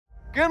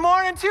Good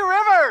morning, Two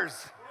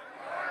Rivers.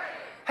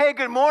 Hey,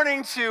 good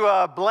morning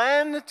to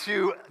Blend,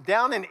 to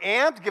down in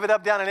Amped, give it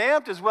up down in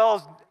Amped, as well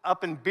as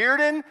up in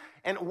Bearden,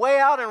 and way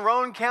out in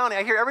Roane County.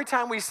 I hear every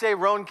time we say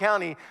Roane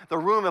County, the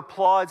room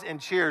applauds and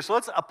cheers. So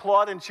let's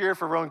applaud and cheer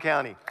for Roane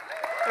County.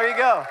 There you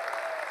go.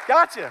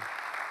 Gotcha.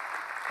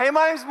 Hey,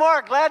 my name's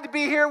Mark. Glad to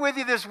be here with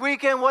you this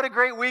weekend. What a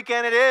great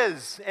weekend it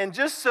is. And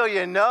just so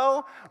you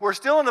know, we're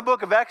still in the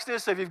book of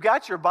Exodus. So if you've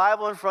got your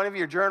Bible in front of you,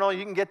 your journal,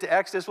 you can get to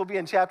Exodus. We'll be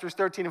in chapters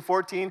 13 and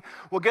 14.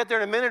 We'll get there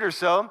in a minute or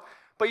so.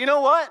 But you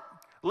know what?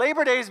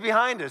 Labor Day is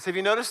behind us. Have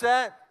you noticed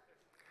that?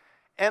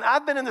 And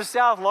I've been in the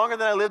South longer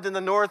than I lived in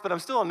the North, but I'm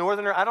still a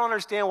Northerner. I don't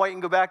understand why you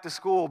can go back to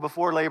school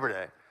before Labor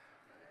Day.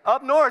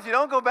 Up north, you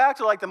don't go back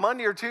to like the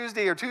Monday or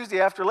Tuesday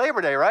after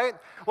Labor Day, right?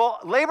 Well,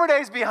 Labor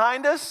Day's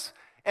behind us.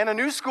 And a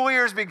new school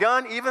year has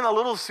begun even a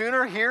little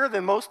sooner here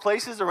than most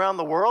places around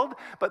the world.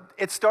 But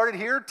it started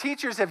here.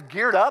 Teachers have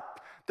geared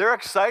up. They're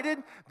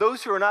excited.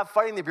 Those who are not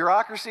fighting the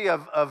bureaucracy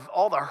of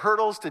all the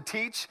hurdles to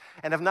teach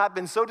and have not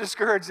been so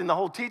discouraged in the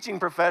whole teaching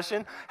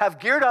profession have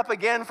geared up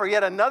again for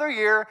yet another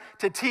year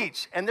to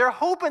teach. And their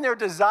hope and their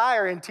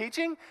desire in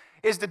teaching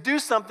is to do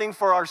something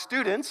for our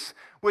students,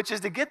 which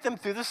is to get them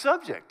through the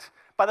subject.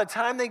 By the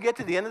time they get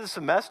to the end of the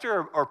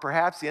semester or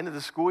perhaps the end of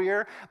the school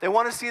year, they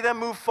want to see them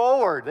move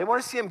forward. They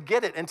want to see them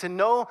get it and to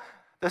know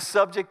the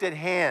subject at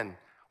hand.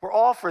 We're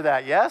all for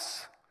that,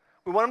 yes?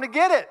 We want them to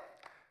get it.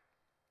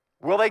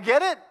 Will they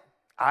get it?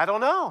 I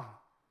don't know.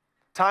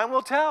 Time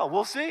will tell.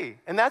 We'll see.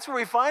 And that's where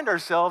we find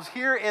ourselves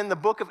here in the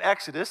book of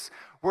Exodus.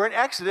 We're in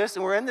Exodus,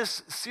 and we're in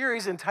this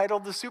series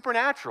entitled The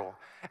Supernatural.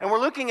 And we're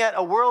looking at a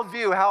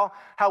worldview,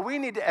 how we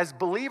need to, as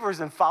believers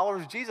and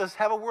followers of Jesus,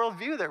 have a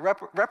worldview that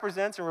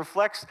represents and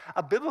reflects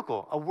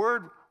a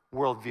word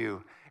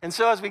worldview. And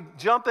so as we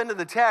jump into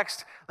the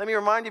text, let me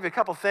remind you of a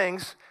couple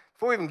things.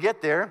 Before we even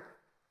get there,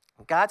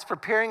 God's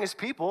preparing his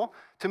people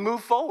to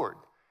move forward.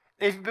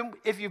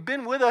 If you've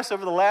been with us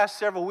over the last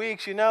several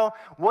weeks, you know,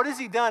 what has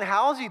he done?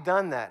 How has he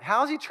done that?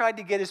 How has he tried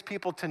to get his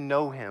people to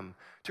know him,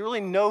 to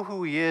really know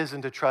who he is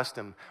and to trust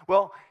him?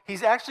 Well,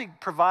 he's actually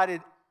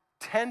provided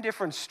 10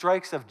 different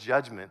strikes of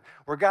judgment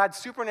where God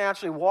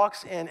supernaturally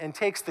walks in and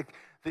takes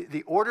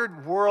the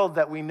ordered world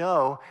that we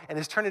know and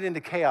has turned it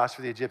into chaos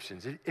for the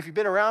Egyptians. If you've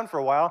been around for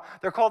a while,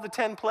 they're called the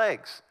 10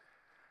 plagues.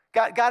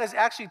 God is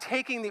actually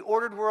taking the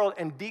ordered world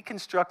and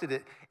deconstructed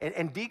it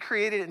and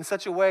decreated it in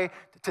such a way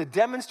to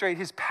demonstrate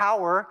his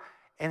power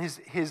and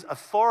his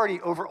authority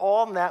over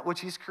all that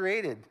which he's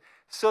created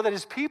so that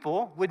his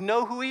people would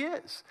know who he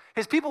is.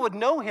 His people would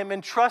know him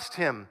and trust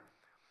him.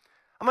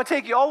 I'm going to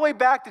take you all the way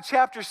back to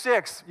chapter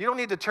 6. You don't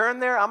need to turn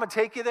there. I'm going to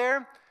take you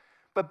there.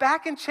 But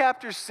back in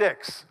chapter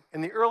 6,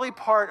 in the early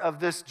part of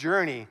this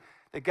journey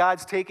that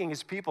God's taking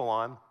his people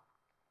on,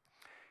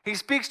 he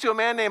speaks to a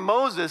man named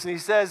Moses, and he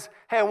says,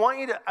 hey, I want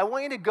you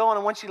to go, and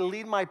I want you to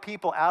lead my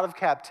people out of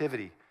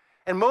captivity.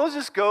 And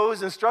Moses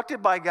goes,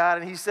 instructed by God,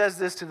 and he says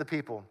this to the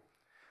people.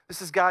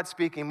 This is God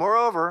speaking.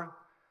 Moreover,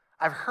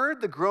 I've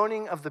heard the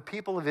groaning of the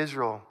people of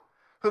Israel,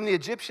 whom the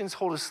Egyptians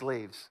hold as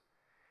slaves,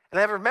 and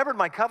I have remembered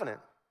my covenant.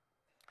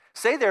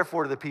 Say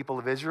therefore to the people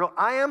of Israel,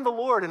 I am the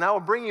Lord, and I will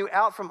bring you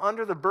out from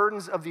under the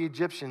burdens of the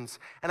Egyptians,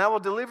 and I will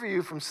deliver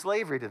you from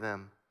slavery to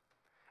them.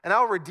 And I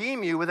will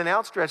redeem you with an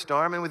outstretched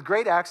arm and with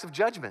great acts of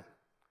judgment.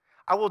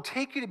 I will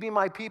take you to be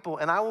my people,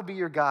 and I will be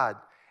your God.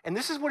 And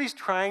this is what he's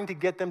trying to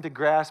get them to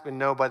grasp and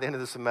know by the end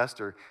of the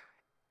semester.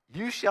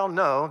 You shall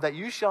know that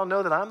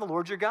I'm the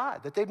Lord your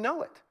God, that they'd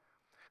know it,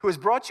 who has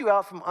brought you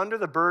out from under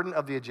the burden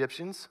of the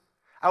Egyptians.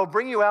 I will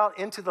bring you out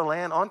onto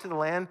the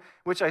land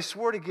which I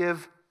swore to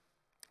give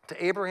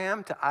to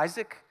Abraham, to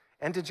Isaac,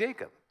 and to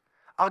Jacob.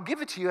 I'll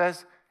give it to you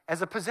as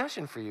a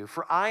possession for you,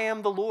 for I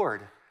am the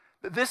Lord.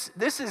 This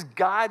is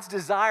God's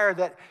desire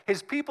that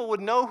his people would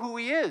know who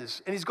he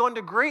is. And he's going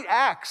to great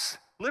acts,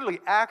 literally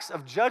acts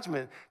of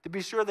judgment, to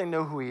be sure they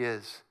know who he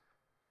is.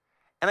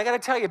 And I got to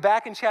tell you,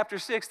 back in chapter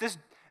 6,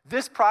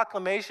 this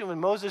proclamation, when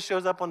Moses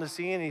shows up on the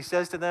scene and he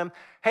says to them,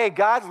 hey,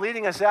 God's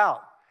leading us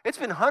out. It's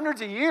been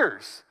hundreds of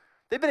years.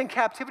 They've been in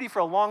captivity for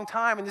a long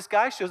time, and this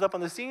guy shows up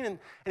on the scene, and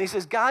he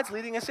says, God's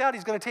leading us out.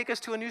 He's going to take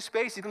us to a new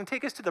space. He's going to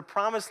take us to the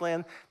promised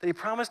land that he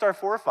promised our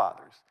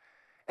forefathers.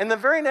 And the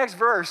very next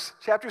verse,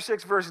 chapter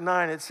 6, verse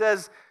 9, it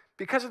says,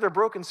 because of their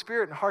broken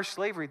spirit and harsh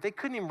slavery, they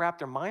couldn't even wrap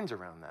their minds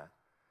around that.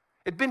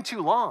 It'd been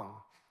too long.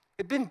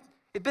 It'd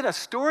been a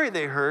story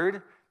they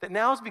heard that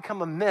now has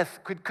become a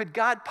myth. Could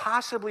God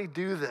possibly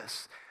do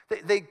this?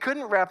 They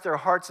couldn't wrap their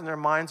hearts and their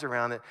minds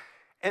around it.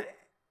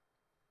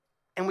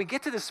 And we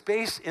get to the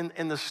space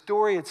in the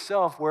story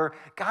itself where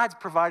God's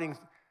providing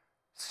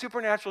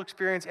supernatural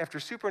experience after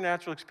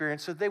supernatural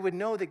experience so they would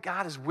know that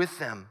God is with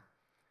them.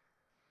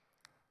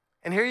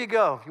 And here you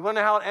go. You want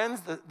to know how it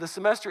ends? The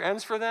semester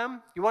ends for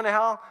them? You want to know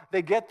how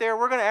they get there?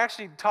 We're going to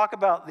actually talk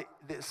about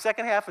the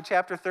second half of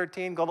chapter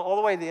 13, go all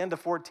the way to the end of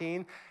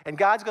 14, and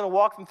God's going to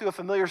walk them through a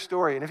familiar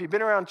story. And if you've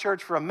been around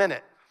church for a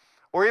minute,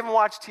 or even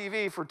watched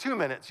TV for 2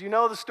 minutes, you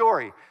know the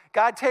story.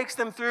 God takes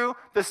them through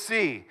the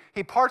sea.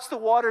 He parts the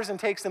waters and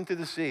takes them through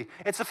the sea.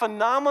 It's a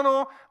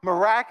phenomenal,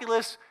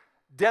 miraculous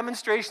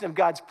demonstration of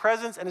God's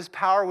presence and his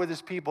power with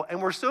his people.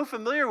 And we're so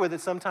familiar with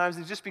it sometimes,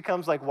 it just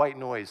becomes like white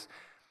noise.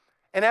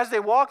 And as they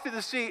walk through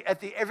the sea, at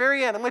the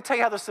very end, I'm going to tell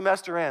you how the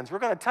semester ends. We're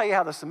going to tell you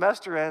how the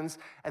semester ends,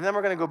 and then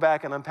we're going to go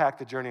back and unpack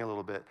the journey a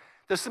little bit.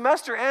 The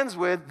semester ends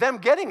with them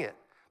getting it.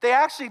 They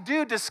actually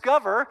do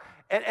discover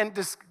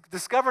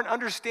discover and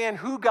understand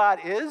who God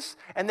is,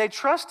 and they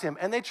trust him,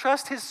 and they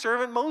trust his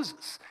servant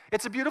Moses.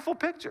 It's a beautiful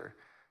picture.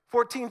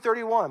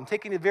 14:31,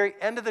 taking the very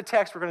end of the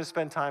text we're going to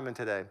spend time in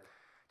today.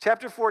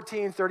 Chapter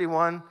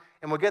 14:31,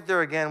 and we'll get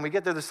there again. We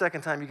get there the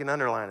second time, you can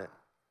underline it.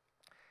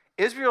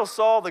 Israel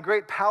saw the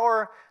great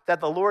power that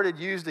the Lord had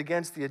used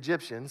against the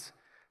Egyptians,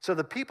 so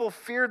the people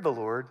feared the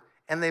Lord,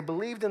 and they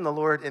believed in the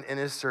Lord and in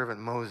his servant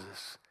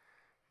Moses.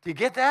 Do you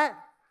get that?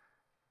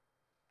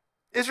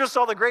 Israel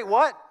saw the great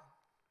what?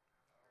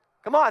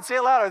 Come on, say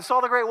it louder. They saw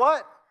the great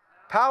what?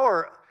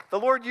 Power the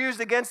Lord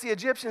used against the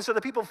Egyptians, so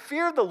the people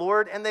feared the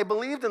Lord, and they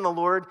believed in the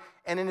Lord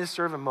and in his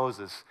servant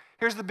Moses.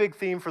 Here's the big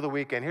theme for the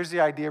weekend. Here's the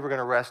idea we're going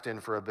to rest in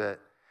for a bit.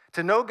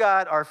 To know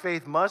God, our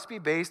faith must be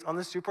based on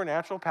the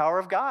supernatural power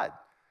of God.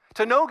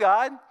 To know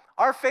God,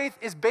 our faith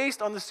is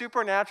based on the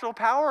supernatural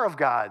power of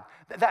God.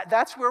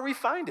 That's where we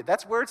find it.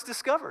 That's where it's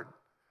discovered.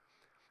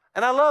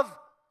 And I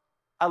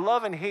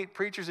love and hate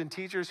preachers and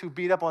teachers who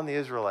beat up on the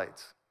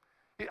Israelites.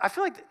 I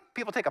feel like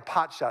people take a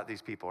pot shot at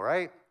these people,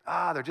 right?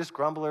 They're just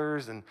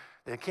grumblers, and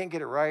they can't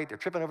get it right. They're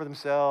tripping over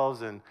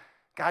themselves, and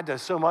God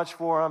does so much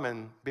for them,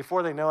 and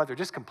before they know it, they're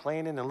just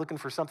complaining and looking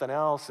for something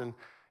else. And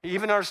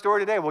even our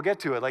story today, we'll get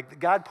to it. Like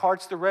God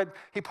parts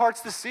he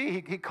parts the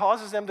sea. He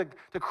causes them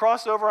to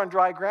cross over on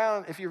dry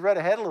ground. If you read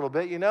ahead a little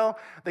bit, you know,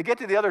 they get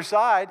to the other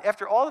side.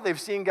 After all that they've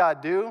seen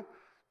God do,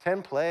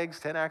 10 plagues,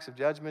 10 acts of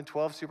judgment,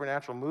 12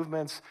 supernatural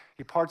movements,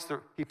 he parts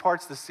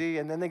the sea,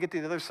 and then they get to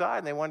the other side,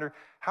 and they wonder,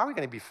 how are we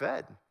going to be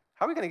fed?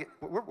 How are we going to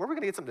where are we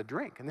going to get something to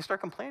drink? And they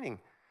start complaining.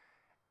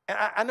 And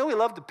I know we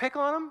love to pick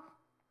on them,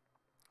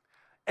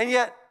 and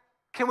yet,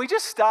 can we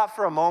just stop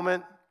for a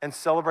moment and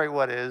celebrate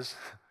what is?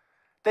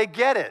 They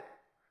get it.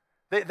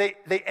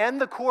 They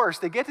end the course.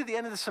 They get to the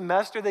end of the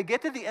semester. They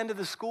get to the end of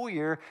the school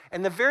year.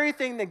 And the very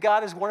thing that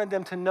God has wanted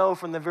them to know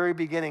from the very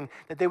beginning,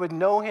 that they would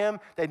know him,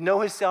 they'd know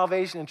his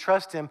salvation and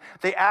trust him,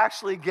 they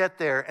actually get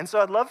there. And so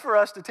I'd love for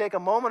us to take a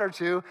moment or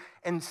two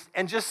and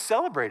just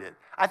celebrate it.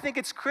 I think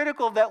it's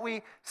critical that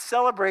we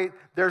celebrate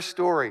their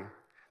story.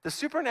 The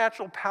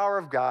supernatural power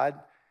of God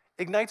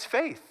ignites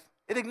faith.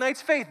 It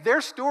ignites faith.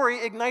 Their story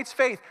ignites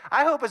faith.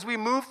 I hope as we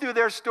move through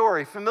their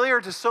story,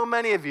 familiar to so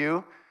many of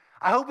you,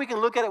 I hope we can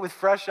look at it with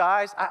fresh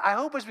eyes. I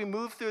hope as we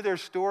move through their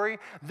story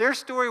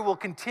will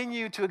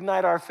continue to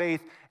ignite our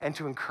faith and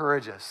to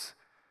encourage us.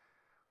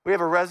 We have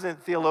a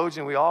resident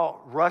theologian we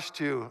all rush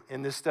to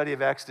in this study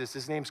of Exodus.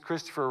 His name's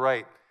Christopher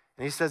Wright,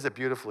 and he says it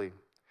beautifully.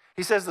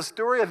 He says the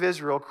story of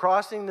Israel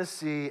crossing the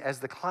sea as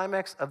the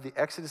climax of the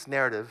Exodus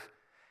narrative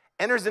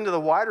enters into the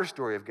wider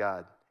story of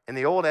God in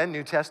the Old and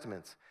New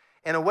Testaments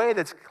in a way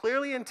that's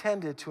clearly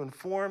intended to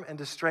inform and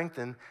to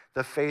strengthen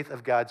the faith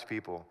of God's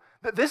people.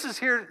 This is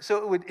here,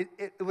 so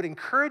it would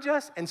encourage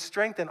us and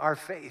strengthen our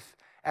faith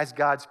as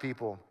God's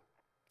people.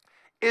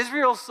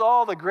 Israel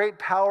saw the great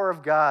power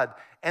of God,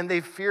 and they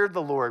feared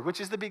the Lord,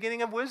 which is the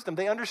beginning of wisdom.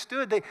 They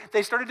understood.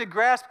 They started to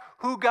grasp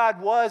who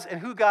God was and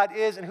who God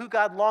is and who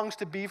God longs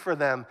to be for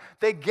them.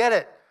 They get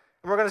it,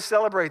 and we're going to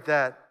celebrate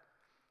that.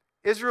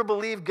 Israel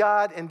believed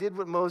God and did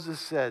what Moses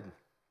said.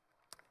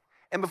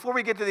 And before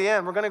we get to the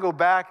end, we're going to go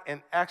back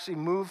and actually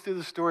move through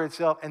the story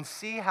itself and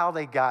see how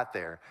they got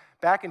there.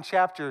 Back in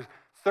chapter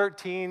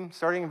 13,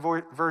 starting in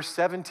verse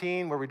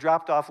 17, where we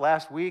dropped off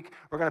last week,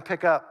 we're going to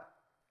pick up.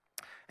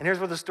 And here's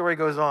where the story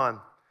goes on.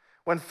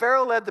 When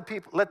Pharaoh let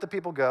the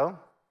people go,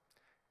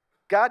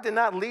 God did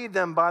not lead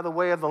them by the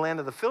way of the land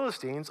of the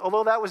Philistines,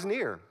 although that was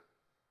near.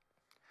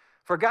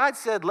 For God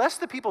said, lest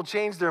the people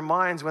change their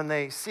minds when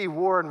they see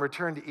war and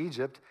return to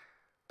Egypt,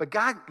 but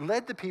God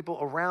led the people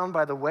around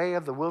by the way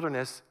of the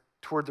wilderness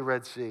toward the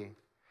Red Sea.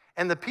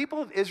 And the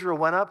people of Israel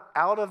went up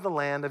out of the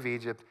land of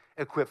Egypt,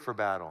 equipped for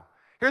battle.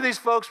 Here these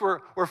folks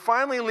were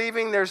finally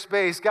leaving their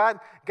space. God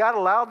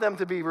allowed them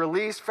to be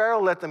released.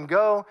 Pharaoh let them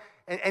go.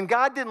 And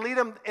God didn't lead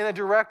them in a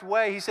direct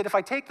way. He said, if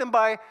I take them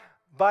by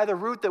the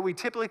route that we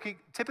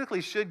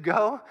typically should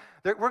go,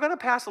 we're going to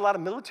pass a lot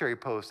of military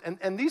posts.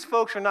 And these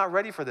folks are not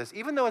ready for this.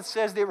 Even though it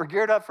says they were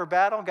geared up for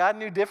battle, God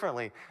knew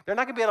differently. They're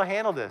not going to be able to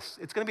handle this.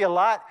 It's going to be a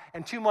lot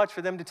and too much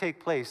for them to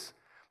take place.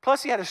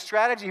 Plus, he had a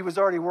strategy he was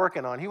already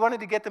working on. He wanted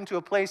to get them to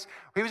a place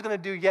where he was going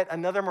to do yet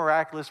another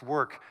miraculous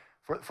work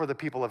for the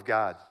people of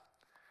God.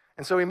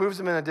 And so he moves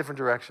them in a different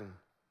direction.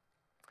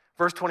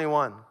 Verse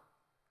 21,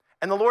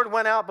 and the Lord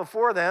went out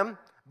before them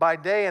by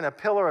day in a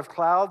pillar of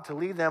cloud to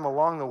lead them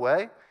along the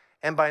way,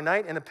 and by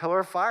night in a pillar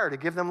of fire to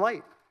give them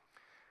light,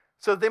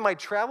 so that they might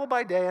travel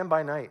by day and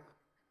by night.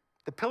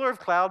 The pillar of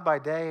cloud by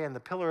day and the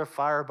pillar of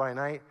fire by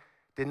night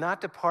did not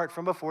depart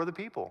from before the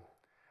people.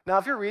 Now,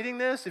 if you're reading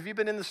this, if you've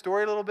been in the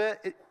story a little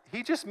bit,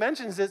 he just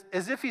mentions it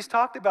as if he's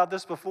talked about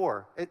this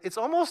before. It's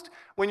almost,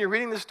 when you're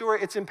reading the story,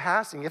 it's in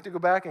passing. You have to go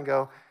back and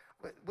go,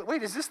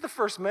 Wait, is this the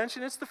first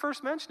mention? It's the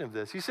first mention of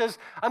this. He says,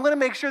 I'm going to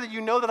make sure that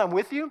you know that I'm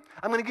with you.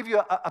 I'm going to give you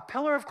a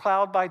pillar of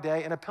cloud by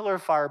day and a pillar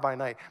of fire by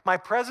night. My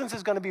presence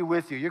is going to be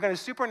with you. You're going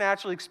to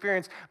supernaturally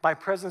experience my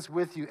presence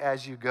with you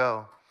as you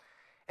go.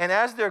 And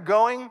as they're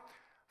going,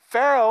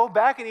 Pharaoh,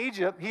 back in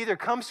Egypt, he either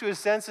comes to his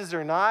senses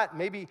or not.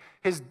 Maybe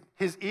his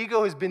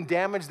ego has been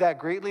damaged that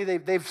greatly.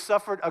 They've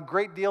suffered a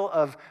great deal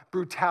of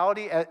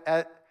brutality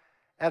as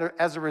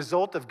a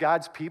result of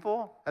God's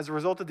people, as a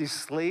result of these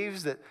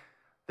slaves that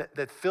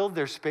filled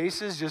their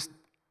spaces just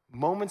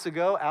moments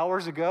ago,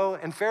 hours ago.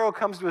 And Pharaoh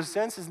comes to his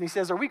senses and he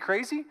says, are we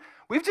crazy?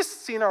 We've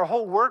just seen our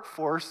whole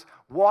workforce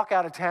walk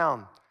out of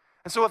town.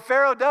 And so what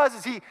Pharaoh does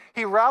is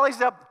he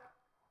rallies up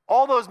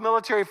all those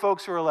military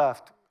folks who are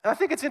left. And I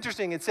think it's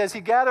interesting. It says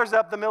he gathers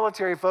up the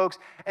military folks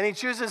and he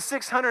chooses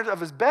 600 of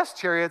his best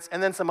chariots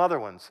and then some other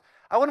ones.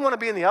 I wouldn't want to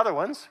be in the other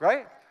ones,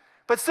 right?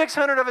 But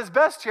 600 of his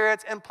best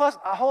chariots and plus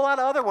a whole lot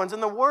of other ones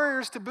and the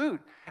warriors to boot.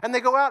 And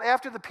they go out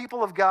after the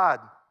people of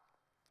God.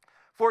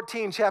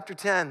 14, chapter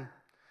 10.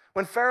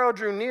 When Pharaoh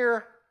drew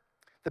near,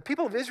 the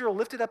people of Israel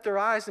lifted up their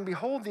eyes, and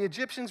behold, the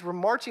Egyptians were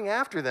marching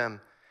after them,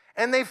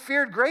 and they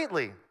feared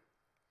greatly.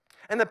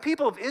 And the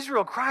people of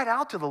Israel cried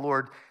out to the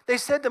Lord. They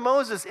said to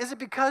Moses, is it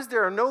because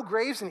there are no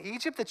graves in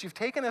Egypt that you've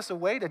taken us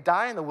away to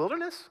die in the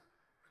wilderness?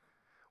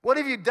 What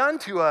have you done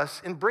to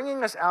us in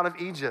bringing us out of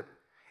Egypt?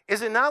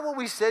 Is it not what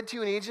we said to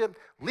you in Egypt?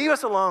 Leave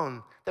us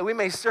alone, that we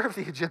may serve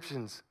the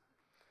Egyptians.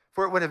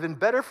 For it would have been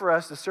better for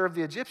us to serve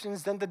the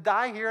Egyptians than to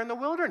die here in the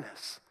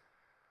wilderness.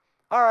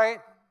 All right,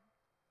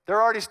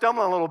 they're already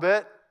stumbling a little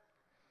bit.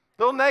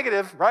 A little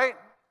negative, right?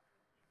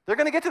 They're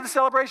going to get to the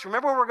celebration.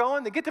 Remember where we're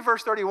going? They get to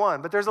verse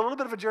 31, but there's a little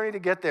bit of a journey to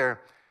get there.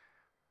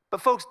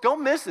 But folks,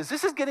 don't miss this.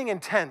 This is getting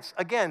intense.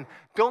 Again,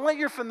 don't let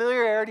your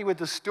familiarity with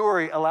the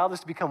story allow this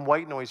to become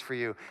white noise for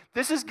you.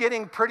 This is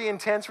getting pretty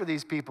intense for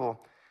these people.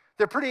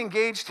 They're pretty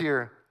engaged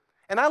here.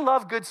 And I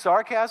love good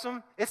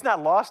sarcasm. It's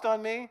not lost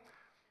on me.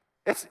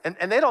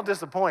 And they don't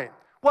disappoint.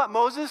 What,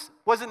 Moses?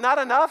 Was it not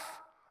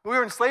enough? We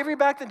were in slavery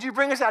back then. Did you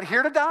bring us out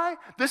here to die?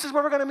 This is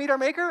where we're going to meet our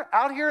Maker?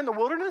 Out here in the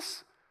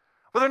wilderness?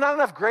 Were there not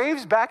enough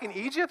graves back in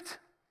Egypt?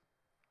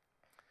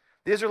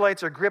 The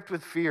Israelites are gripped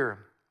with fear,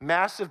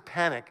 massive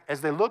panic,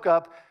 as they look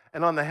up,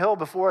 and on the hill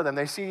before them,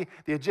 they see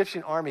the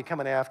Egyptian army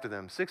coming after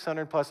them,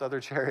 600 plus other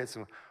chariots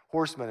and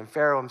horsemen, and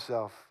Pharaoh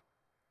himself.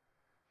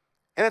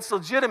 And it's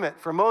legitimate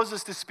for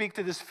Moses to speak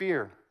to this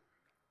fear.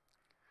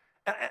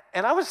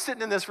 And I was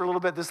sitting in this for a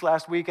little bit this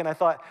last week, and I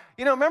thought,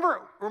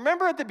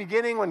 remember at the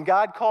beginning when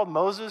God called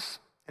Moses,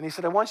 and he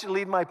said, I want you to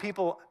lead my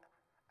people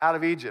out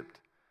of Egypt.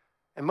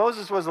 And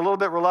Moses was a little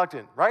bit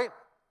reluctant, right?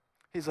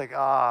 He's like,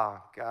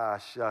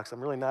 gosh, shucks,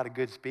 I'm really not a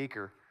good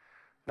speaker.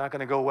 Not going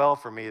to go well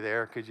for me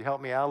there. Could you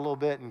help me out a little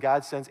bit? And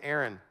God sends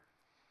Aaron.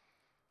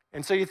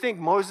 And so you think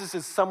Moses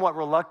is somewhat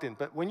reluctant,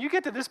 but when you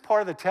get to this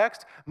part of the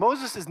text,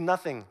 Moses is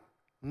nothing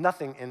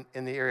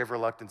in the area of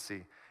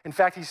reluctancy. In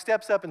fact, he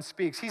steps up and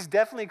speaks. He's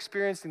definitely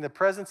experiencing the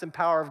presence and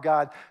power of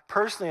God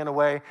personally in a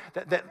way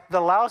that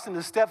allows him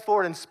to step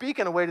forward and speak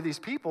in a way to these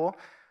people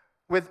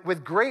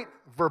with great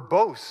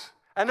verbose.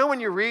 I know when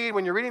you're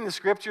reading the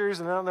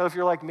scriptures, and I don't know if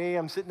you're like me,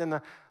 I'm sitting in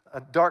a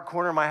dark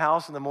corner of my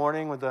house in the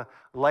morning with a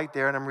light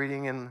there, and I'm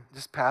reading in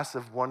just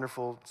passive,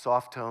 wonderful,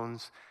 soft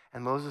tones.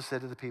 And Moses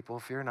said to the people,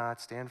 fear not,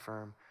 stand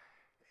firm.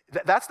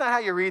 That's not how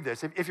you read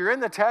this. If you're in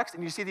the text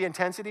and you see the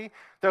intensity,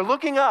 they're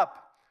looking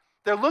up.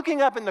 They're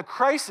looking up in the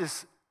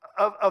crisis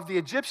of the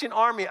Egyptian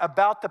army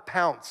about to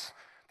pounce.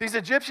 These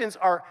Egyptians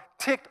are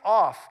ticked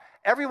off.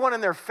 Everyone in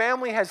their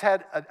family has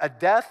had a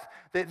death.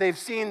 They've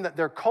seen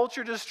their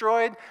culture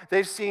destroyed.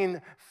 They've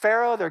seen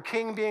Pharaoh, their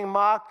king, being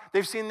mocked.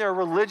 They've seen their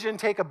religion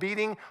take a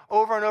beating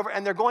over and over,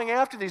 and they're going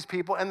after these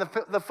people. And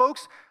the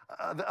folks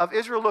of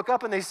Israel look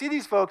up and they see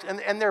these folks,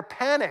 and they're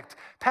panicked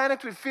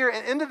with fear.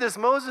 And into this,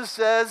 Moses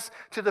says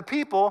to the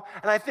people,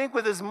 and I think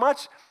with as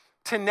much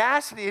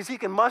tenacity as he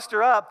can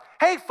muster up,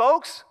 hey,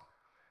 folks,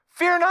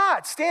 fear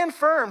not, stand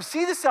firm,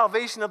 see the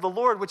salvation of the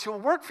Lord, which will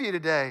work for you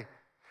today.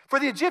 For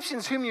the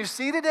Egyptians whom you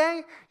see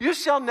today, you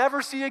shall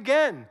never see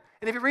again.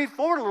 And if you read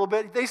forward a little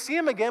bit, they see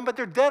him again, but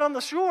they're dead on the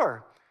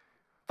shore.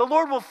 The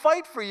Lord will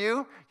fight for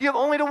you. You have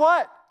only to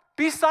what?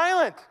 Be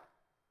silent.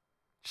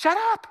 Shut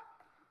up.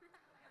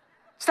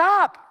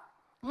 Stop.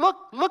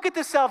 Look at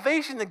the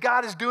salvation that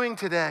God is doing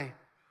today.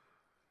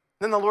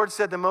 Then the Lord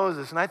said to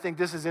Moses, and I think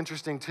this is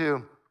interesting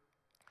too.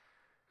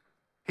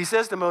 He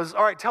says to Moses,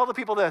 all right, tell the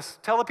people this.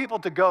 Tell the people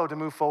to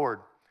move forward.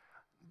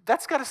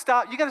 That's got to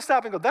stop. You got to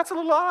stop and go, that's a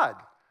little odd.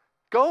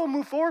 Go and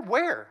move forward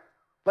where?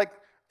 Like,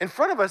 in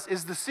front of us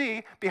is the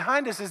sea.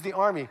 Behind us is the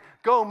army.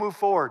 Go, move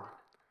forward.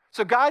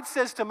 So God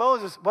says to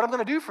Moses, what I'm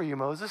going to do for you,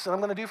 Moses, and I'm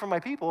going to do for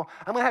my people,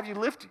 I'm going to have you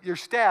lift your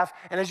staff,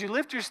 and as you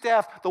lift your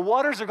staff, the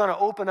waters are going to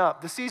open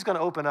up. The sea's going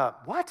to open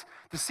up. What?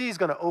 The sea's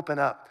going to open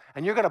up,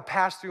 and you're going to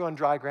pass through on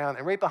dry ground,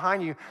 and right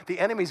behind you, the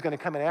enemy's going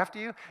to come in after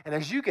you, and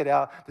as you get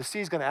out, the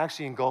sea's going to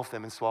actually engulf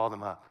them and swallow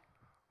them up.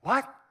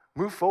 What?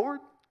 Move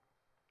forward?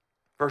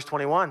 Verse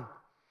 21.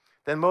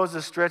 Then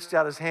Moses stretched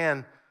out his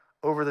hand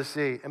over the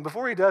sea. And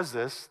before he does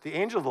this, the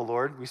angel of the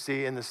Lord, we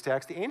see in this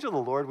text, the angel of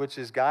the Lord, which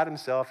is God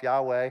himself,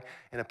 Yahweh,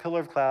 in a pillar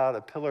of cloud,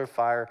 a pillar of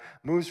fire,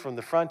 moves from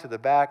the front to the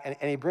back,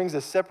 and he brings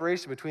a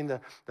separation between the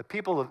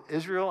people of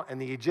Israel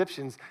and the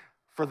Egyptians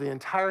for the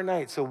entire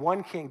night, so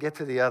one can't get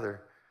to the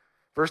other.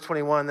 Verse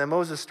 21, then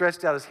Moses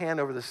stretched out his hand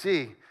over the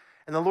sea,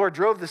 and the Lord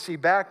drove the sea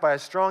back by a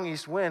strong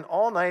east wind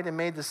all night and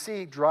made the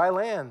sea dry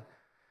land,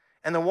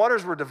 and the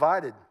waters were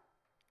divided.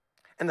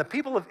 And the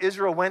people of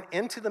Israel went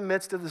into the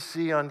midst of the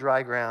sea on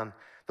dry ground,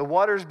 the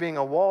waters being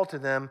a wall to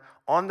them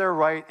on their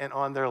right and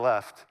on their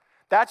left.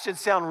 That should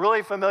sound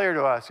really familiar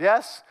to us,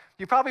 yes?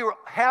 You probably were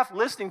half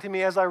listening to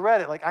me as I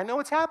read it. Like, I know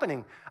what's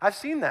happening. I've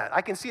seen that.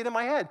 I can see it in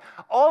my head.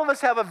 All of us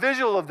have a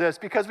visual of this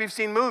because we've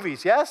seen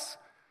movies, yes?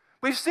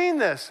 We've seen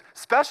this.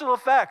 Special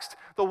effects.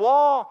 The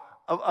wall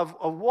of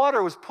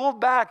water was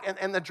pulled back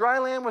and the dry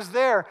land was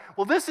there.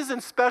 Well, this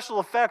isn't special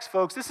effects,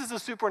 folks. This is the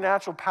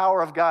supernatural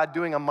power of God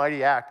doing a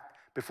mighty act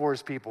before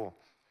his people.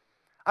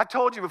 I've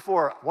told you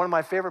before, one of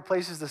my favorite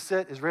places to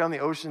sit is right on the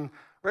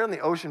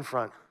ocean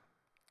front.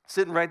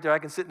 Sitting right there, I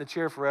can sit in a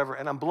chair forever,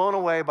 and I'm blown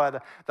away by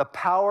the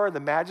power, the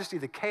majesty,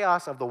 the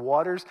chaos of the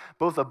waters,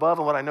 both above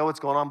and what I know what's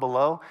going on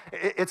below.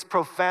 It's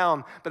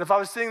profound. But if I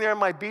was sitting there in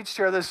my beach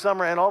chair this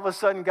summer and all of a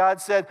sudden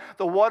God said,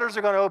 the waters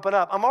are going to open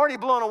up, I'm already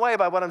blown away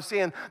by what I'm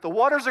seeing. The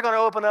waters are going to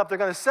open up, they're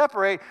going to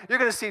separate, you're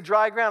going to see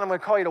dry ground, I'm going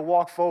to call you to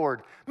walk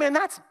forward. Man,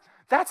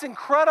 that's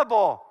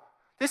incredible.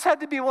 This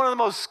had to be one of the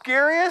most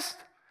scariest,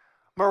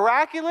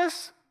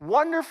 miraculous,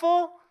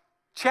 wonderful,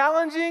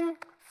 challenging,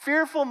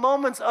 fearful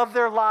moments of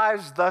their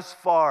lives thus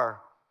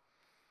far.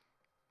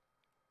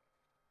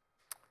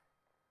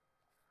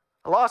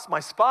 I lost my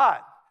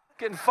spot,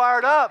 getting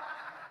fired up.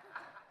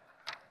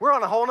 We're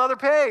on a whole nother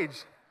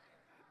page.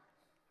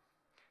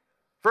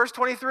 Verse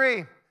 23,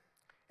 and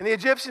the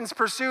Egyptians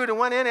pursued and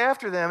went in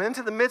after them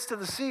into the midst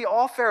of the sea,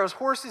 all Pharaoh's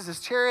horses, his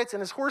chariots,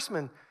 and his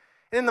horsemen.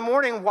 And in the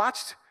morning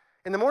watch,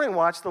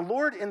 the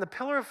Lord in the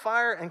pillar of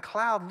fire and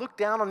cloud looked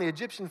down on the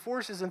Egyptian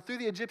forces and threw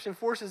the Egyptian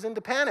forces into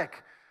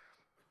panic,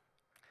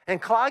 and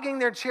clogging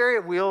their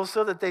chariot wheels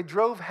so that they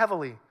drove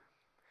heavily.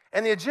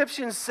 And the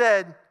Egyptians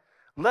said,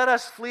 let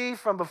us flee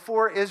from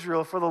before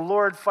Israel, for the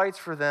Lord fights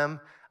for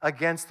them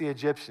against the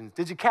Egyptians.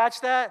 Did you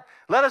catch that?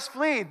 Let us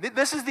flee.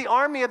 This is the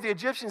army of the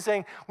Egyptians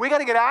saying, we got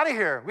to get out of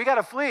here. We got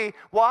to flee.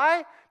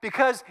 Why?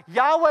 Because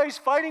Yahweh's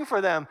fighting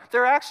for them.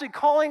 They're actually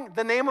calling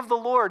the name of the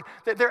Lord.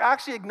 They're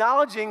actually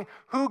acknowledging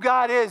who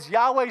God is.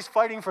 Yahweh's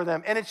fighting for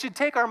them. And it should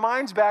take our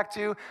minds back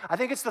to, I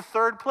think it's the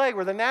third plague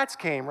where the gnats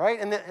came, right?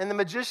 And the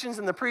magicians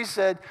and the priests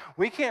said,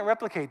 we can't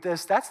replicate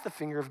this. That's the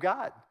finger of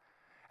God.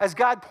 As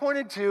God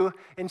pointed to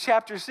in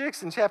chapter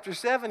 6 and chapter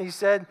 7, he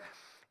said,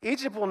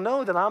 Egypt will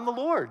know that I'm the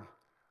Lord.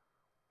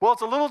 Well,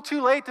 it's a little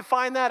too late to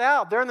find that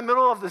out. They're in the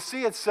middle of the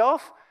sea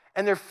itself,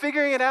 and they're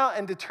figuring it out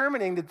and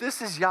determining that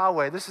this is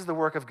Yahweh. This is the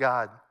work of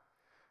God.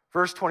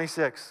 Verse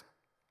 26.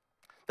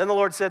 Then the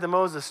Lord said to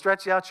Moses,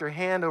 stretch out your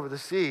hand over the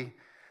sea,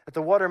 that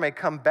the water may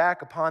come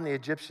back upon the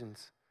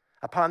Egyptians,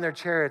 upon their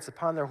chariots,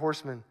 upon their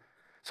horsemen.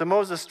 So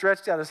Moses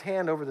stretched out his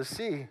hand over the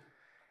sea,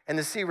 and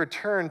the sea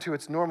returned to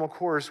its normal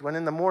course when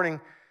in the morning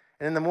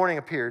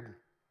appeared.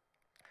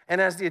 And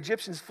as the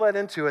Egyptians fled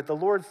into it, the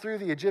Lord threw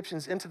the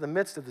Egyptians into the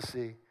midst of the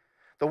sea.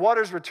 The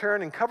waters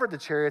returned and covered the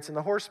chariots and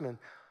the horsemen.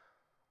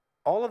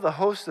 All of the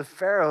hosts of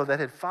Pharaoh that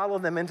had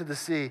followed them into the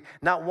sea,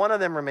 not one of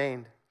them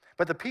remained.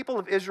 But the people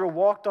of Israel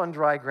walked on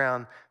dry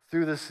ground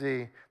through the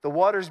sea, the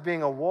waters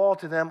being a wall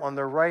to them on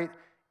their right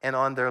and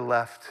on their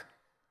left.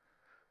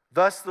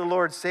 Thus the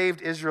Lord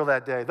saved Israel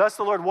that day. Thus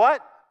the Lord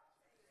what?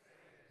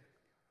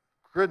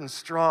 Good and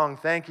strong,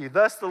 thank you.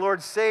 Thus the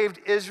Lord saved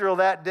Israel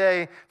that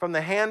day from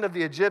the hand of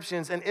the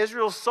Egyptians, and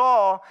Israel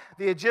saw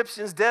the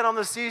Egyptians dead on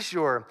the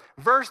seashore.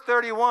 Verse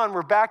 31,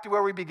 we're back to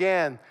where we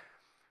began.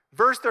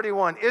 Verse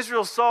 31,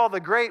 Israel saw the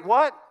great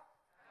what?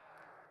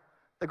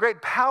 The great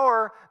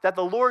power that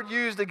the Lord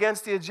used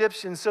against the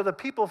Egyptians. So the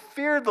people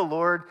feared the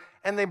Lord,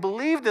 and they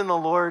believed in the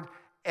Lord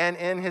and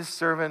in his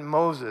servant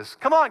Moses.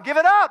 Come on, give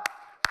it up.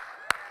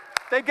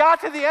 They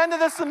got to the end of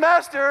the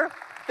semester.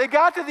 They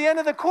got to the end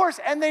of the course,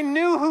 and they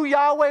knew who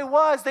Yahweh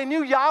was. They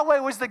knew Yahweh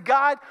was the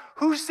God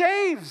who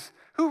saves,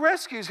 who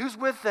rescues, who's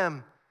with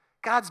them.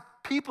 God's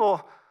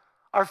people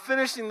are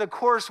finishing the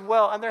course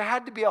well, and there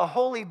had to be a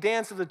holy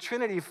dance of the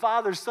Trinity,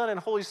 Father, Son, and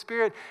Holy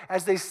Spirit,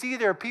 as they see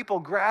their people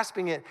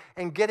grasping it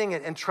and getting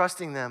it and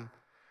trusting them.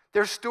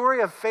 Their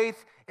story of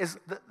faith is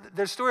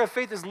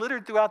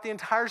littered throughout the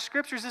entire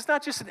scriptures. It's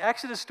not just an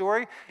Exodus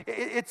story.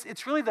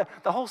 It's really the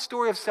whole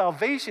story of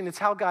salvation. It's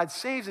how God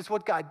saves. It's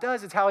what God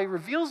does. It's how he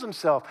reveals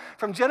himself.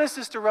 From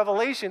Genesis to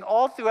Revelation,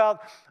 all throughout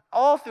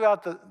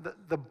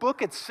the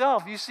book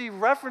itself, you see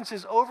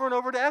references over and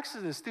over to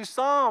Exodus, through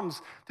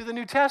Psalms, through the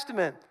New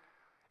Testament.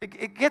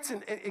 It gets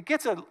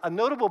a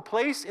notable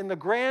place in the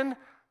grand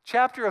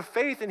chapter of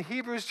faith in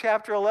Hebrews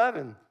chapter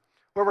 11,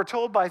 where we're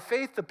told by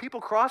faith the people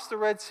crossed the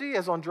Red Sea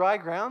as on dry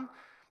ground,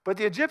 but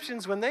the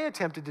Egyptians, when they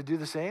attempted to do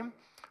the same,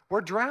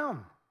 were drowned.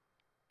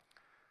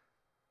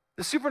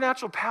 The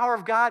supernatural power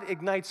of God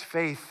ignites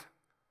faith.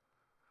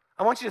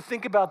 I want you to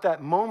think about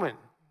that moment.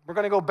 We're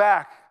going to go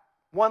back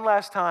one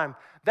last time.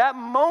 That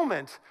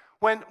moment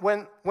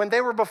when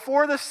they were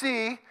before the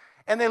sea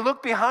and they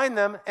looked behind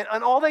them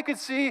and all they could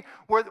see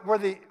were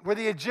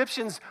the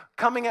Egyptians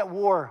coming at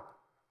war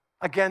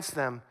against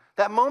them.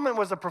 That moment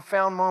was a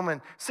profound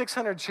moment.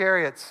 600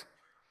 chariots.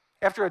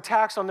 After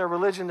attacks on their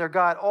religion, their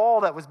God,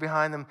 all that was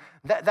behind them.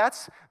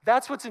 That's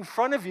what's in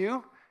front of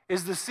you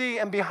is the sea,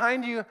 and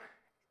behind you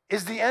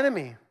is the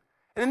enemy.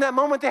 And in that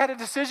moment, they had a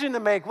decision to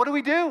make. What do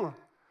we do?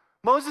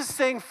 Moses is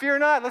saying, fear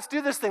not, let's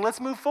do this thing,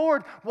 let's move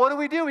forward. What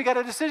do? We got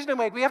a decision to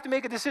make. We have to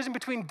make a decision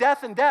between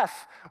death and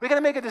death. We got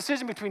to make a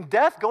decision between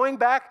death, going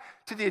back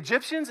to the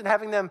Egyptians and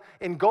having them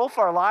engulf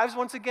our lives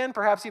once again,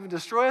 perhaps even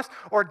destroy us,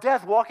 or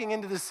death, walking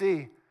into the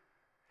sea.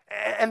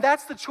 And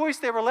that's the choice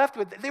they were left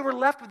with. They were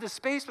left with this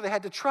space where they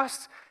had to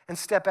trust and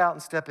step out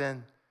and step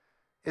in.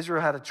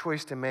 Israel had a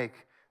choice to make.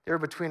 They were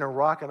between a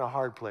rock and a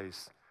hard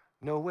place.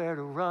 Nowhere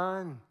to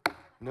run,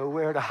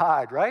 nowhere to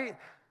hide, right?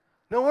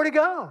 Nowhere to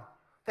go.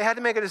 They had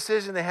to make a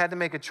decision. They had to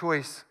make a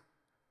choice.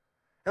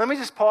 And let me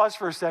just pause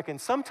for a second.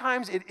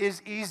 Sometimes it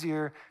is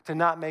easier to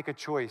not make a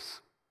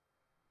choice.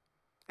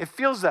 It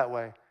feels that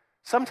way.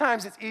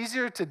 Sometimes it's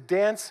easier to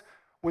dance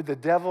with the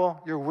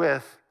devil you're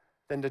with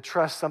than to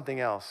trust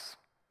something else.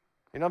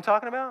 You know what I'm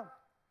talking about?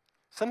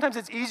 Sometimes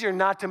it's easier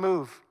not to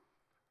move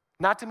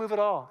at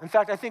all. In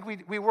fact, I think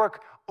we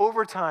work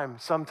overtime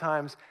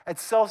sometimes at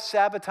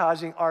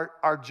self-sabotaging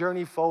our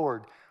journey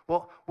forward.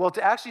 Well,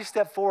 to actually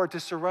step forward, to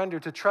surrender,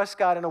 to trust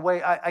God in a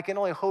way I can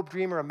only hope,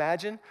 dream, or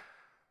imagine,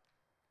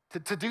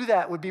 to do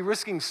that would be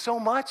risking so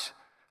much.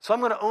 So I'm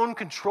going to own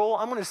control.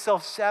 I'm going to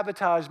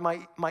self-sabotage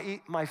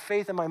my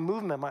faith and my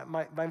movement,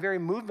 my very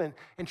movement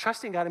in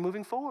trusting God and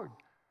moving forward.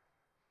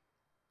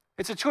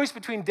 It's a choice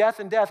between death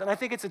and death, and I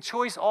think it's a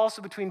choice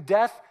also between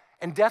death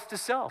and death to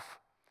self.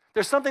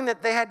 There's something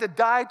that they had to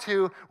die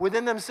to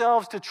within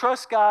themselves to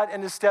trust God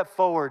and to step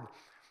forward.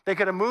 They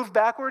could have moved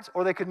backwards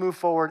or they could move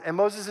forward. And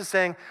Moses is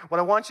saying, what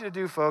I want you to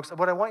do, folks,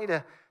 what I want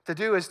you to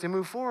do is to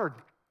move forward.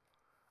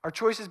 Our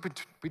choice is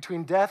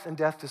between death and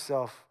death to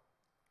self.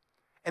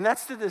 And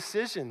that's the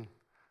decision.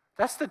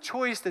 That's the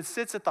choice that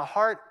sits at the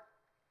heart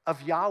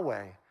of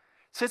Yahweh.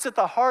 Sits at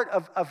the heart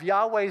of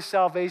Yahweh's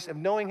salvation, of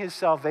knowing his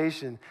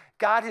salvation.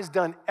 God has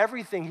done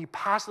everything he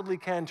possibly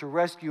can to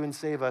rescue and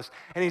save us.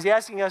 And he's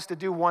asking us to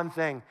do one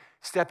thing: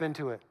 step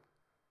into it,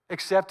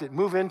 accept it,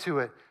 move into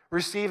it,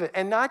 receive it.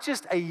 And not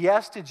just a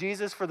yes to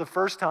Jesus for the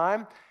first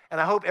time.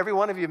 And I hope every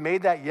one of you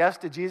made that yes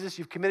to Jesus.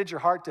 You've committed your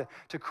heart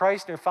to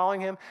Christ and are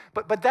following him.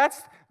 But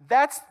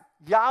that's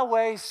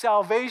Yahweh's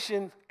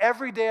salvation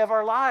every day of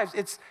our lives.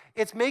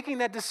 It's making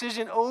that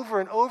decision over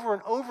and over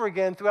and over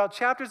again throughout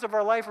chapters of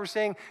our life. We're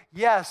saying,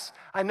 yes,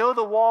 I know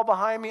the wall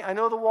behind me. I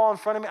know the wall in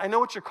front of me. I know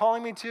what you're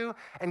calling me to.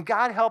 And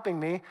God helping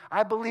me,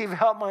 I believe,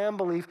 help my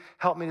unbelief,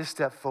 help me to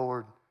step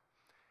forward.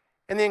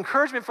 And the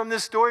encouragement from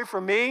this story for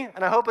me,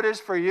 and I hope it is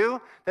for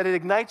you, that it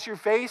ignites your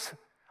faith.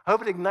 I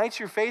hope it ignites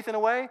your faith in a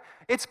way.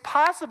 It's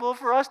possible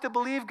for us to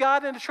believe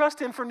God and to trust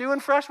him for new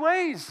and fresh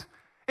ways.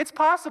 It's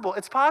possible.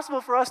 It's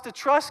possible for us to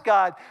trust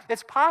God.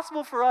 It's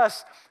possible for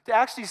us to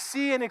actually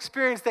see and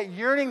experience that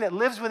yearning that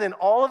lives within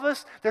all of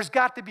us. There's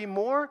got to be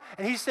more.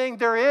 And he's saying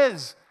there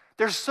is.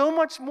 There's so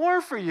much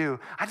more for you.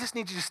 I just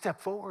need you to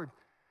step forward.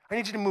 I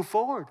need you to move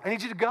forward. I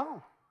need you to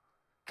go.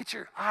 Get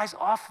your eyes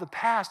off the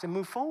past and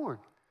move forward.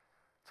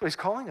 That's what he's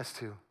calling us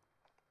to.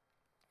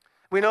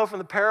 We know from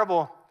the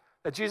parable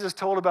that Jesus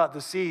told about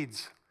the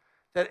seeds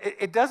that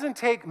it doesn't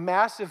take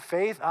massive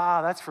faith.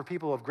 That's for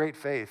people of great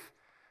faith.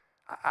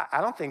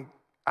 I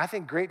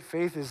think great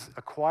faith is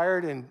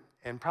acquired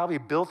and probably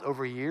built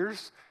over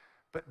years,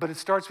 but it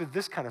starts with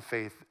this kind of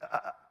faith.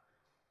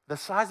 The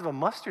size of a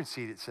mustard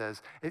seed, it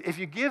says. If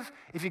you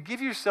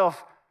give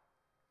yourself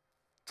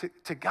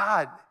to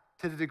God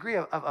to the degree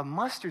of a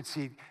mustard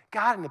seed,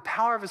 God and the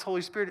power of his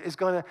Holy Spirit is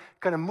going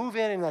to move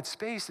in that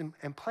space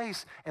and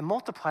place and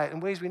multiply it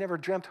in ways we never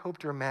dreamt,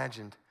 hoped, or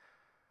imagined.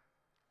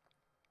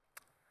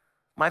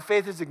 My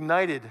faith is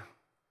ignited.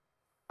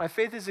 My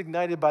faith is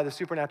ignited by the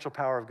supernatural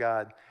power of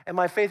God. And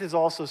my faith is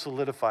also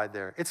solidified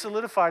there. It's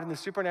solidified in the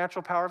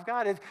supernatural power of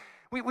God.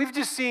 We've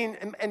just seen,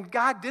 and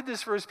God did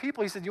this for his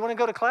people. He said, you want to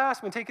go to class?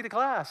 I'm going to take you to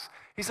class.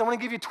 He said, I want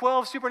to give you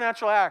 12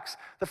 supernatural acts.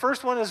 The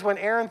first one is when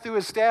Aaron threw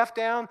his staff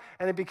down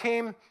and it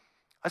became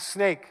a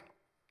snake.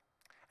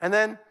 And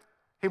then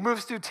he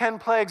moves through 10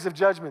 plagues of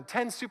judgment,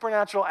 10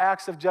 supernatural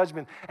acts of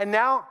judgment. And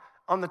now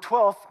on the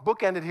 12th,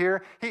 bookended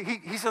here, he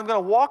said, I'm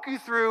going to walk you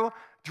through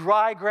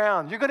dry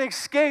ground. You're going to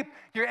escape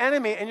your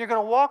enemy, and you're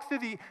going to walk through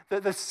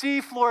the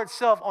sea floor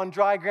itself on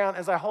dry ground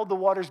as I hold the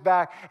waters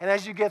back. And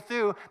as you get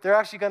through, they're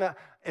actually going to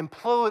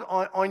implode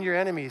on your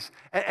enemies.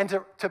 And to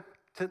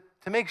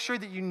make sure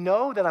that you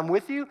know that I'm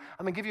with you,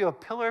 I'm going to give you a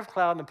pillar of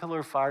cloud and a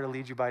pillar of fire to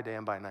lead you by day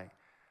and by night.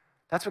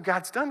 That's what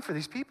God's done for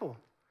these people.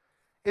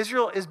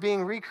 Israel is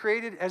being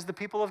recreated as the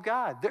people of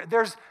God.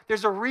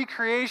 There's a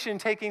recreation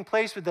taking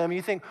place with them.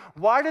 You think,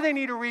 why do they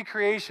need a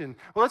recreation?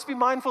 Well, let's be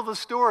mindful of the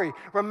story.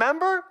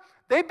 Remember,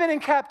 they've been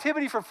in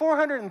captivity for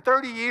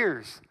 430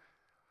 years.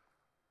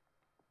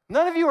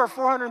 None of you are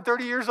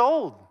 430 years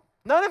old.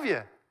 None of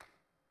you.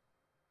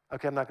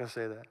 Okay, I'm not going to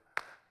say that.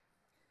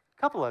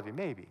 A couple of you,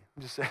 maybe.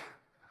 I'm just saying.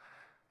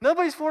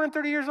 Nobody's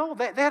 430 years old.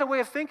 They had a way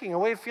of thinking, a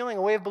way of feeling,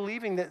 a way of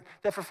believing that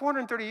for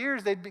 430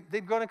 years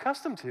they'd grown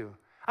accustomed to.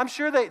 I'm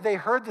sure they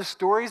heard the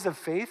stories of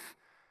faith,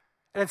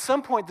 and at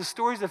some point the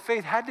stories of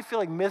faith had to feel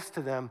like myths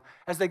to them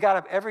as they got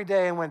up every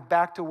day and went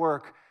back to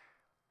work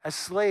as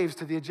slaves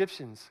to the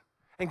Egyptians.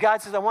 And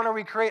God says, I want to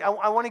recreate,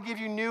 I want to give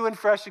you new and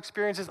fresh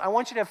experiences. I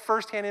want you to have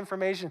firsthand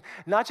information,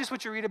 not just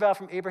what you read about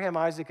from Abraham,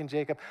 Isaac, and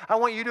Jacob. I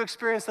want you to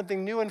experience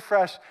something new and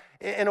fresh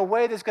in a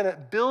way that's going to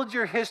build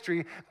your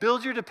history,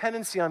 build your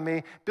dependency on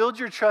me, build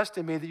your trust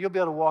in me, that you'll be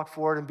able to walk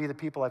forward and be the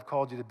people I've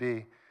called you to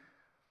be.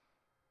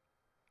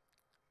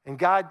 And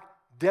God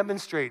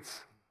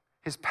demonstrates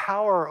his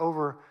power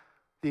over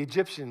the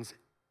Egyptians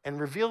and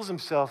reveals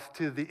himself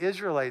to the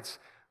Israelites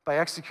by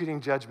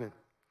executing judgment.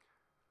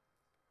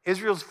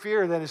 Israel's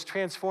fear then is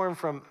transformed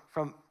from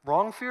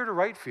wrong fear to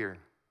right fear.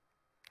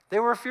 They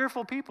were a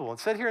fearful people. It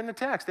said here in the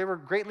text, they were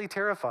greatly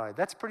terrified.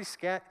 That's pretty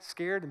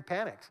scared and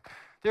panicked.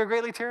 They were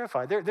greatly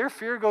terrified. Their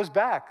fear goes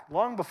back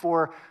long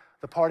before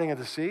the parting of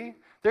the sea.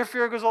 Their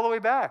fear goes all the way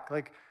back.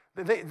 Like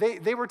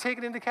they were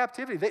taken into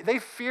captivity. They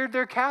feared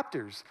their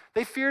captors.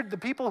 They feared the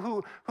people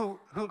who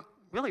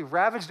really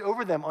ravaged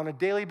over them on a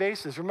daily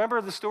basis. Remember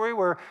the story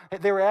where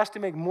they were asked to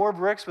make more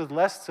bricks with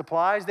less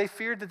supplies? They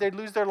feared that they'd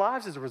lose their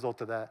lives as a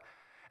result of that.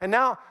 And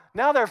now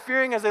they're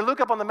fearing as they look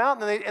up on the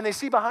mountain and they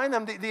see behind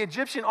them the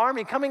Egyptian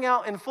army coming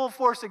out in full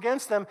force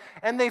against them,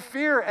 and they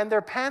fear and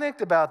they're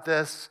panicked about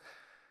this.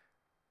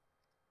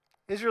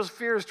 Israel's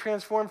fear is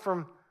transformed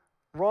from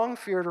wrong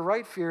fear to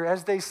right fear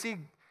as they see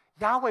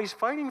Yahweh's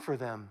fighting for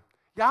them.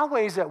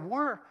 Yahweh's at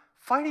war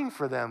fighting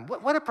for them.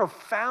 What a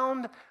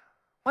profound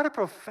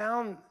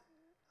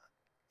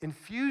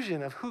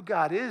infusion of who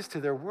God is to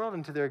their world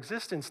and to their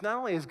existence. Not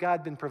only has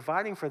God been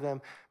providing for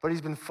them, but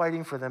he's been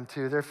fighting for them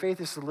too. Their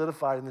faith is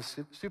solidified in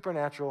the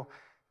supernatural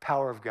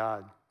power of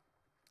God.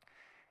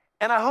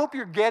 And I hope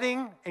you're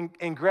getting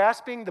and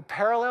grasping the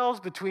parallels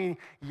between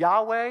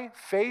Yahweh,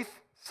 faith,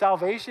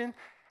 salvation,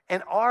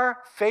 and our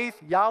faith,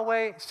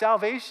 Yahweh,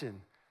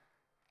 salvation.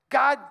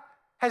 God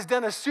has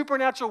done a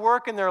supernatural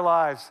work in their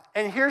lives.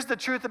 And here's the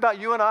truth about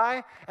you and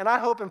I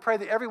hope and pray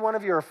that every one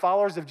of you are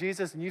followers of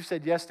Jesus and you've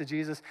said yes to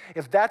Jesus.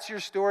 If that's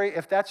your story,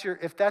 if that's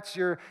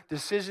your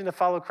decision to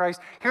follow Christ,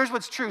 here's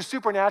what's true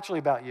supernaturally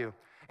about you.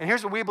 And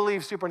here's what we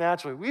believe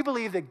supernaturally. We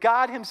believe that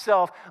God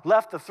himself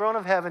left the throne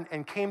of heaven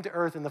and came to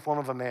earth in the form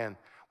of a man.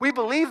 We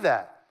believe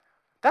that.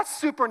 That's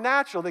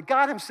supernatural, that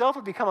God himself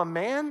would become a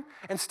man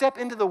and step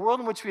into the world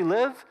in which we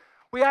live.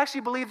 We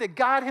actually believe that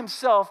God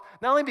himself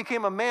not only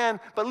became a man,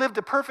 but lived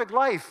a perfect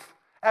life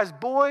as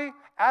boy,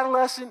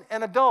 adolescent,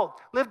 and adult,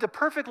 lived a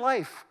perfect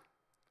life.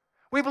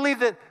 We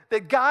believe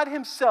that God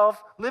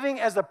himself, living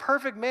as a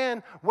perfect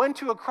man, went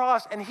to a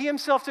cross and he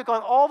himself took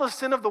on all the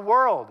sin of the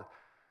world.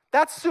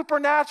 That's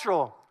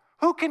supernatural.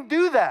 Who can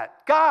do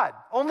that? God,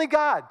 only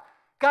God.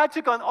 God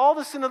took on all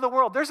the sin of the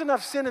world. There's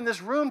enough sin in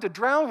this room to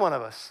drown one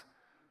of us,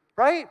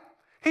 right?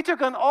 He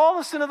took on all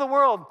the sin of the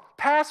world,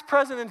 past,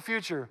 present, and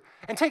future.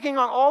 And taking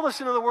on all the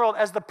sin of the world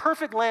as the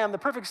perfect lamb, the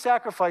perfect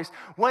sacrifice,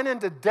 went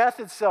into death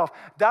itself,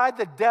 died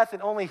the death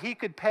that only he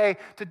could pay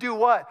to do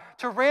what?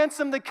 To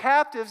ransom the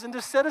captives and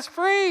to set us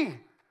free.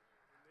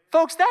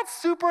 Folks, that's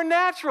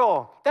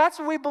supernatural. That's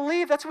what we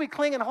believe. That's what we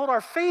cling and hold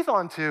our faith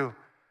onto.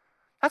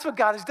 That's what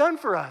God has done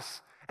for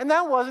us. And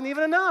that wasn't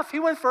even enough. He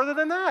went further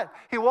than that.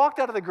 He walked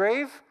out of the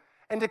grave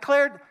and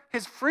declared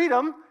his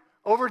freedom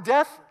over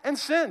death and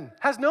sin.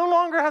 No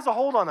longer has a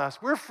hold on us.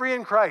 We're free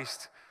in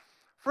Christ.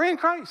 Free in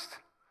Christ.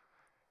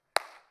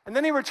 And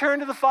then he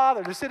returned to the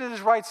Father to sit at his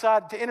right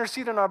side to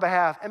intercede on our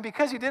behalf. And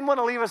because he didn't want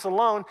to leave us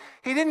alone,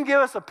 he didn't give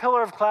us a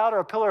pillar of cloud or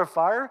a pillar of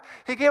fire.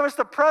 He gave us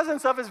the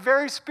presence of his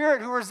very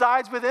Spirit who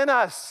resides within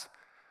us.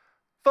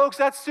 Folks,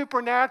 that's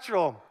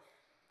supernatural.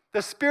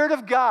 The Spirit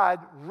of God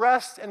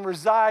rests and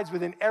resides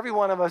within every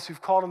one of us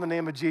who've called on the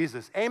name of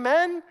Jesus.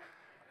 Amen?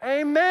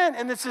 Amen.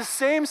 And it's the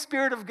same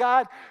Spirit of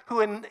God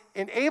who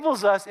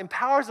enables us,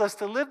 empowers us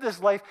to live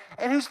this life,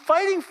 and who's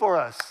fighting for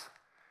us.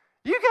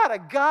 You got a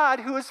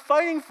God who is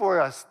fighting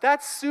for us.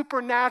 That's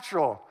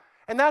supernatural.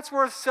 And that's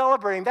worth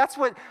celebrating. That's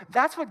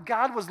what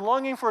God was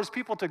longing for his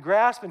people to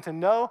grasp and to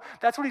know.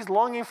 That's what he's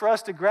longing for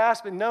us to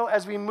grasp and know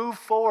as we move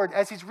forward,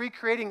 as he's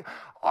recreating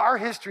our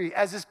history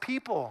as his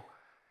people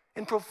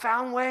in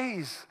profound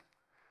ways,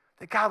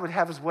 that God would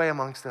have his way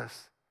amongst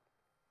us.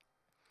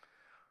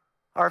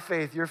 Our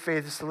faith, your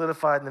faith, is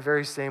solidified in the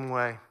very same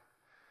way.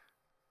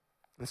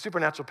 The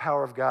supernatural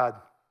power of God.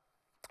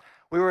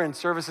 We were in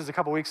services a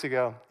couple weeks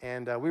ago,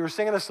 and we were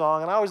singing a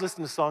song, and I always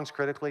listen to songs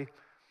critically.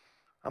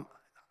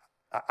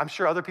 I'm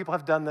sure other people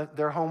have done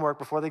their homework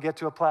before they get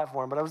to a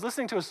platform, but I was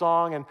listening to a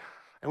song, and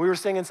we were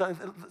singing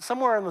something.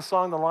 Somewhere in the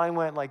song, the line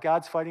went like,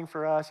 God's fighting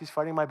for us, he's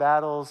fighting my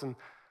battles, and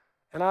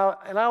I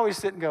always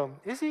sit and go,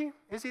 is he?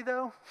 Is he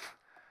though?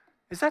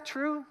 Is that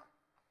true?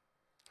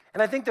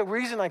 And I think the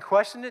reason I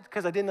questioned it,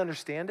 because I didn't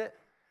understand it,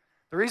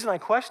 the reason I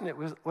questioned it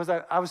was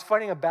I was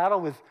fighting a battle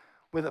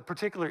with a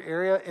particular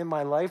area in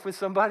my life with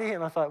somebody,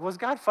 and I thought, was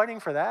God fighting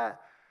for that?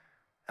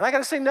 And I got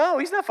to say, no,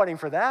 he's not fighting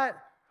for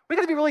that. We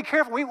got to be really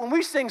careful. When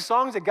we sing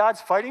songs that God's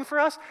fighting for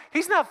us,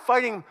 he's not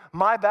fighting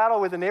my battle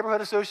with the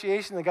neighborhood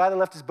association, the guy that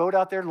left his boat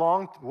out there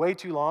way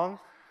too long,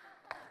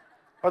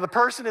 or the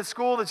person at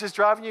school that's just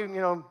driving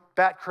you,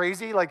 bat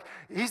crazy. Like,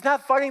 he's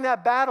not fighting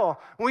that battle.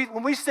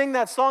 When we sing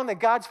that song that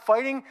God's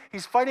fighting,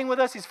 he's fighting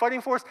with us, he's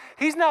fighting for us,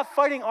 he's not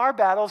fighting our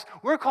battles.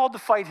 We're called to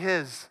fight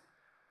his.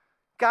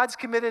 God's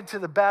committed to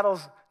the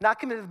battles, not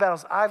committed to the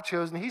battles I've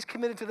chosen. He's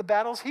committed to the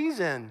battles he's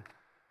in.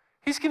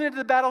 He's committed to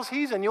the battles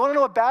he's in. You want to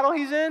know what battle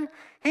he's in?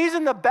 He's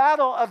in the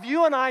battle of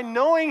you and I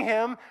knowing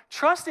him,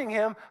 trusting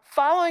him,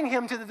 following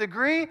him to the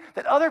degree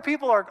that other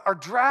people are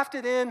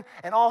drafted in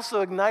and also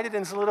ignited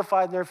and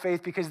solidified in their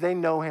faith because they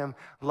know him,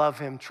 love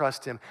him,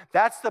 trust him.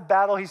 That's the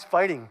battle he's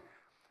fighting.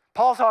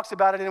 Paul talks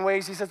about it in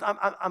ways. He says,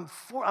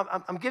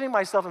 I'm giving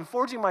myself and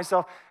forging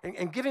myself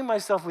and giving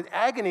myself with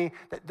agony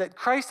that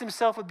Christ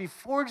himself would be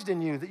forged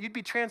in you, that you'd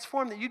be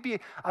transformed, that you'd be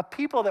a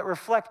people that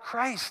reflect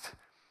Christ.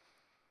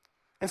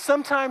 And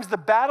sometimes the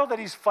battle that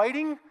he's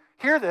fighting,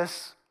 hear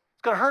this,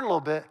 it's going to hurt a little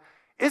bit,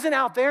 isn't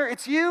out there,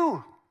 it's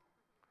you.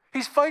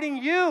 He's fighting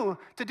you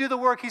to do the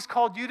work he's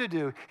called you to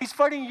do. He's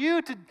fighting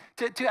you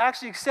to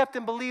actually accept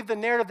and believe the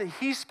narrative that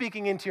he's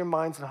speaking into your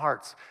minds and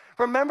hearts.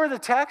 Remember the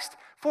text?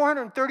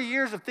 430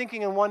 years of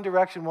thinking in one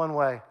direction, one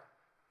way.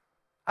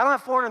 I don't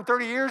have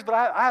 430 years, but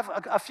I have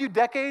a few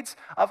decades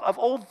of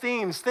old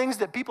themes, things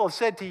that people have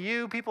said to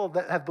you, people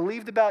that have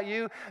believed about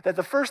you, that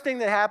the first thing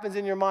that happens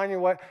in your mind,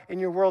 in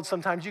your world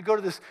sometimes, you go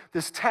to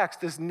this text,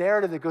 this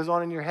narrative that goes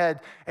on in your head,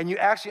 and you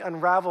actually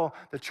unravel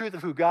the truth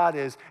of who God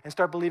is and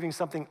start believing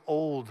something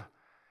old.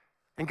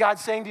 And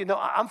God's saying to you, no,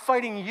 I'm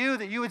fighting you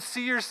that you would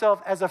see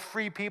yourself as a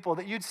free people,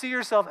 that you'd see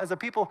yourself as a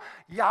people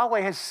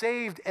Yahweh has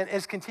saved and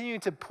is continuing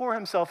to pour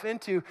himself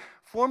into,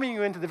 forming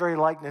you into the very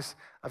likeness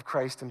of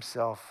Christ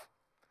himself.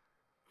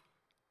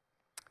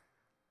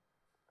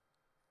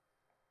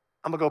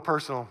 I'm going to go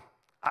personal.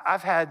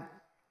 I've had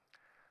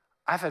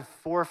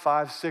 4,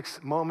 5, 6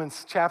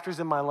 moments,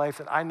 chapters in my life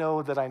that I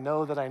know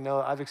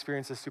I've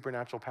experienced the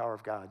supernatural power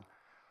of God.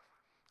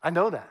 I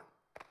know that.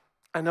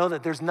 I know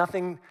that there's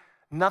nothing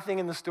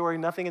in the story,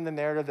 nothing in the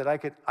narrative that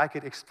I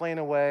could explain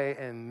away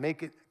and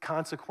make it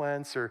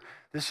consequence or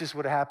this just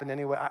would have happened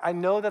anyway. I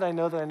know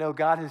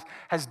God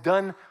has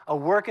done a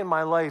work in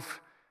my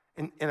life,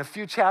 in a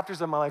few chapters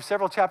of my life,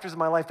 several chapters of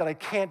my life that I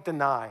can't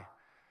deny.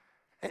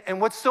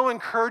 And what's so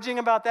encouraging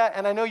about that,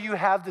 and I know you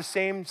have the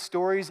same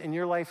stories in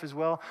your life as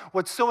well,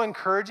 what's so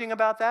encouraging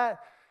about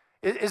that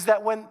is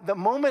that when the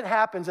moment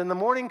happens and the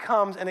morning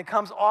comes, and it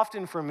comes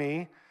often for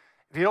me,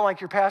 if you don't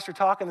like your pastor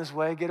talking this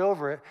way, get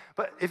over it.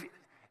 But if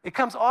it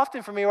comes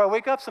often for me where I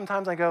wake up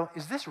sometimes and I go,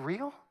 is this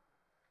real?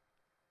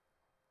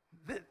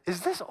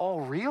 Is this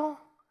all real?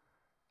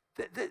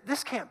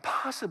 This can't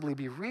possibly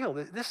be real.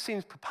 This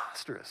seems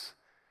preposterous.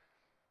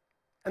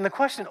 And the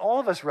question all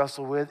of us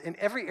wrestle with in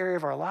every area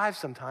of our lives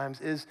sometimes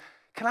is,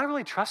 can I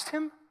really trust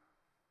him?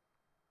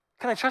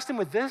 Can I trust him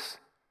with this?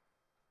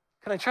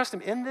 Can I trust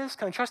him in this?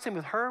 Can I trust him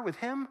with her, with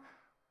him,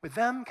 with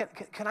them?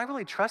 Can I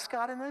really trust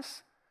God in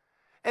this?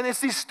 And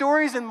it's these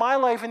stories in my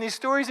life and these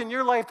stories in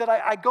your life that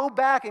I go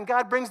back and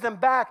God brings them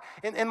back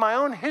in my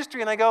own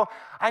history. And I go,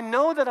 I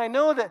know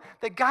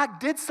that God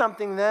did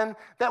something then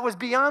that was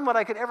beyond what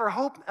I could ever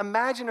hope,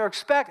 imagine, or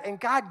expect. And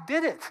God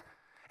did it.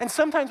 And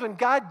sometimes when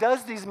God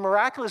does these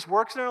miraculous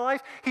works in our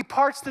life, he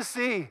parts the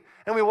sea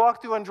and we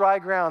walk through on dry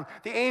ground.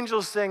 The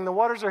angels sing, the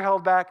waters are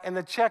held back, and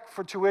the check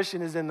for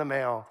tuition is in the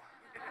mail.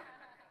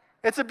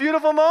 It's a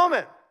beautiful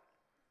moment.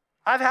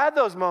 I've had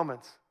those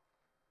moments.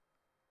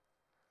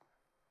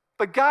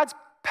 But God's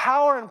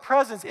power and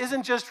presence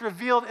isn't just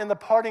revealed in the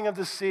parting of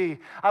the sea.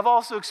 I've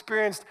also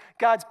experienced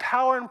God's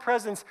power and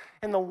presence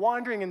in the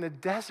wandering in the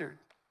desert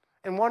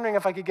and wondering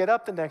if I could get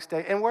up the next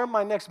day and where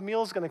my next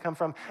meal is going to come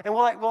from. And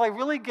will I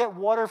really get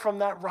water from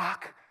that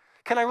rock?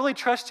 Can I really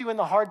trust you in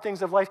the hard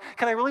things of life?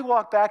 Can I really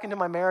walk back into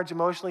my marriage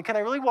emotionally? Can I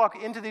really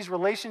walk into these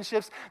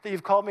relationships that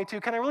you've called me to?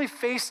 Can I really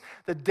face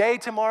the day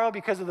tomorrow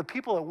because of the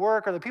people at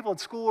work or the people at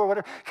school or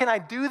whatever? Can I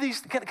do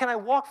these? Can I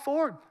walk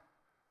forward?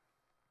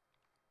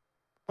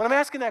 When I'm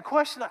asking that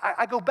question,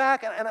 I go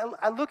back and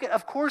I look at,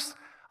 of course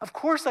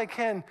I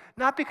can,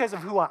 not because of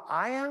who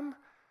I am,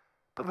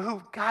 but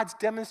who God's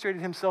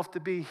demonstrated himself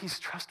to be. He's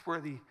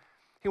trustworthy.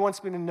 He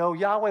wants me to know.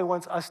 Yahweh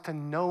wants us to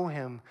know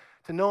him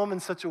in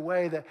such a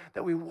way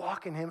that we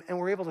walk in him and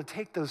we're able to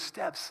take those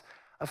steps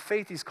of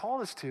faith he's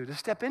called us to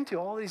step into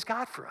all that he's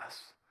got for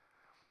us.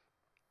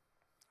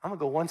 I'm going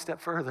to go one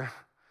step further.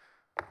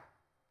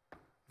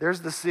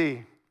 There's the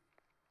sea.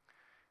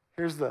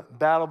 Here's the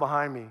battle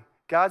behind me.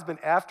 God's been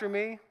after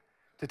me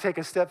to take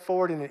a step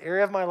forward in an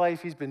area of my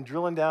life he's been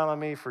drilling down on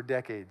me for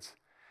decades.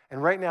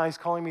 And right now he's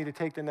calling me to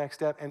take the next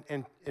step.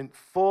 And in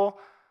full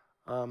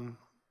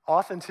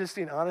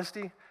authenticity and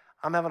honesty,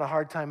 I'm having a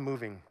hard time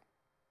moving.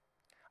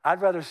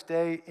 I'd rather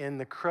stay in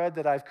the crud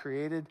that I've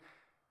created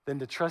than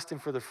to trust him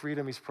for the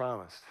freedom he's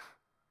promised.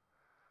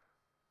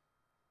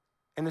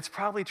 And it's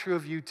probably true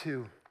of you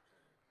too.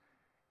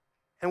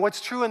 And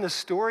what's true in the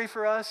story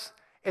for us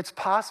It's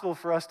possible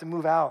for us to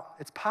move out.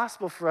 It's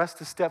possible for us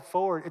to step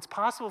forward. It's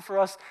possible for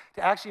us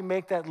to actually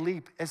make that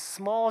leap, as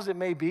small as it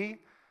may be,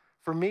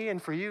 for me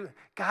and for you.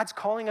 God's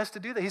calling us to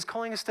do that. He's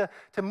calling us to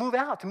move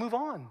out, to move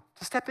on,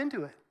 to step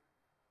into it.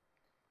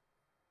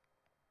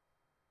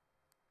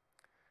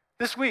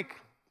 This week,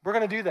 we're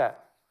going to do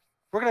that.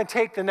 We're going to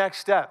take the next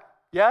step.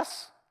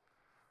 Yes?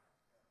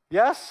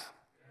 Yes?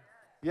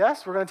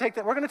 Yes, we're going to take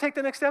that. We're going to take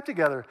the next step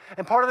together.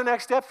 And part of the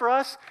next step for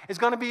us is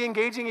going to be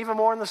engaging even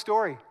more in the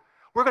story.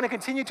 We're going to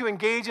continue to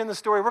engage in the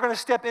story. We're going to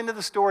step into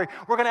the story.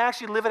 We're going to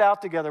actually live it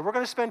out together. We're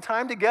going to spend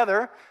time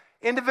together,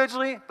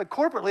 individually, but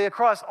corporately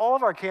across all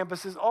of our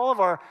campuses, all of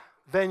our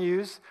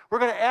venues. We're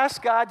going to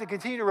ask God to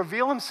continue to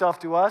reveal himself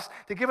to us,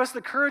 to give us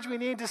the courage we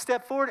need to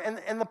step forward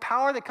and the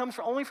power that comes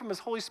only from his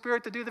Holy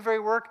Spirit to do the very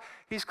work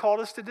he's called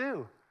us to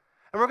do.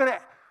 And we're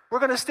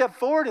going to step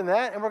forward in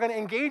that, and we're going to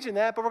engage in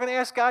that, but we're going to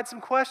ask God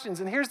some questions.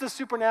 And here's the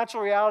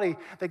supernatural reality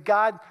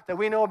that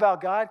we know about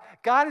God.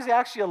 God is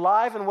actually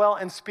alive and well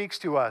and speaks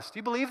to us. Do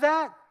you believe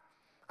that?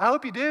 I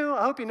hope you do.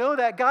 I hope you know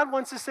that. God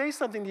wants to say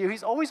something to you.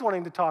 He's always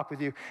wanting to talk with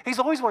you. He's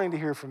always wanting to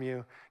hear from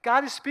you.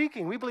 God is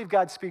speaking. We believe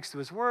God speaks through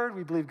his word.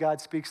 We believe God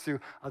speaks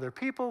through other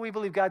people. We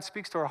believe God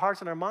speaks to our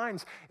hearts and our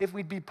minds if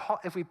we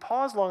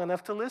pause long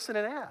enough to listen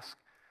and ask.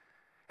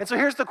 And so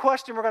here's the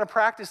question we're going to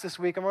practice this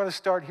week, and we're going to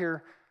start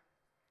here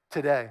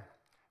today.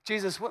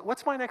 Jesus,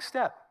 what's my next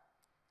step?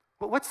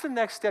 What's the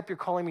next step you're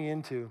calling me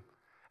into? And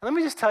let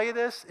me just tell you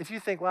this. If you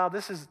think, wow,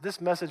 this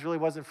message really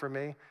wasn't for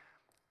me,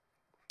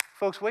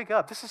 folks, wake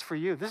up. This is for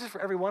you. This is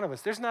for every one of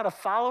us. There's not a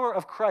follower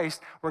of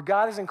Christ where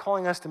God isn't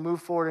calling us to move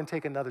forward and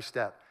take another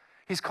step.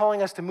 He's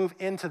calling us to move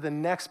into the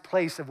next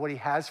place of what he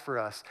has for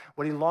us,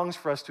 what he longs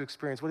for us to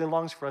experience, what he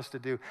longs for us to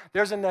do.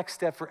 There's a next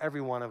step for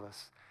every one of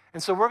us.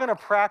 And so we're going to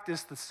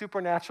practice the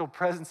supernatural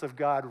presence of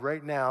God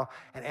right now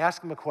and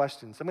ask him a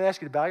question. So I'm going to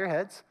ask you to bow your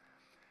heads.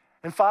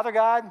 And Father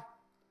God,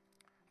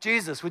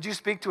 Jesus, would you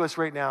speak to us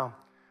right now?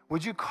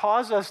 Would you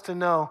cause us to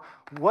know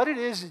what it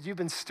is that you've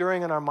been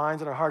stirring in our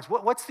minds and our hearts?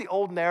 What's the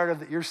old narrative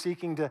that you're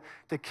seeking to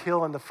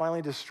kill and to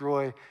finally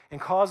destroy, and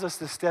cause us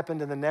to step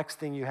into the next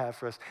thing you have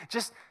for us?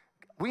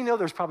 We know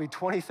there's probably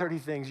 20, 30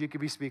 things you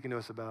could be speaking to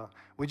us about.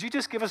 Would you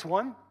just give us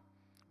one?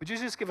 Would you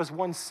just give us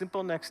one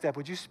simple next step?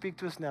 Would you speak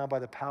to us now by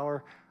the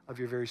power of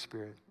your very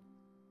Spirit?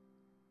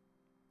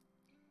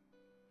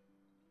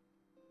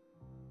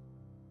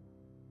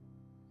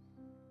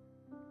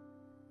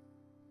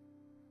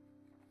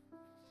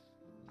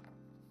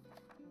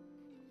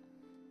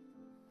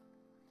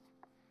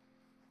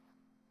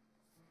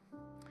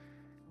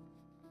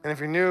 And if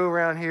you're new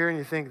around here and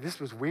you think, this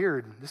was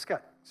weird, this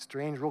got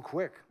strange real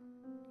quick,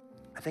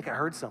 I think I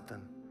heard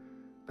something,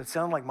 but it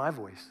sounded like my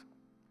voice.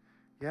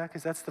 Yeah,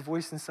 because that's the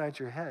voice inside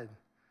your head.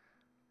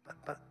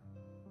 But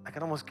I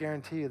can almost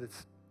guarantee you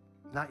that's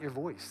not your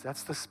voice.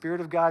 That's the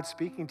Spirit of God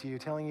speaking to you,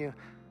 telling you,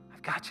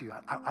 I've got you.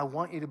 I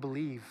want you to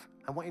believe.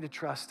 I want you to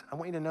trust. I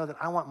want you to know that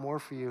I want more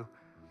for you.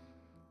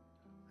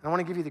 And I want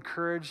to give you the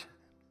courage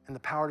and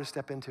the power to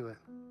step into it.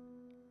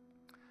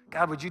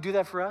 God, would you do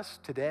that for us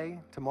today,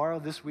 tomorrow,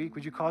 this week?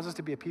 Would you cause us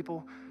to be a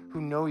people who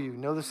know you,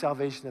 know the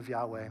salvation of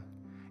Yahweh?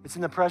 It's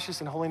in the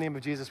precious and holy name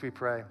of Jesus we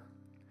pray.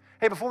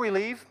 Hey, before we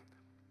leave,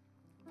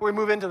 before we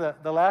move into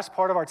the last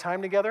part of our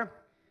time together,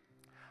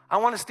 I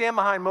want to stand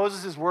behind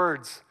Moses'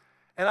 words.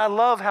 And I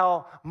love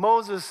how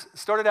Moses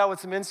started out with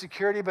some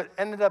insecurity, but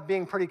ended up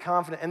being pretty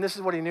confident. And this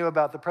is what he knew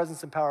about the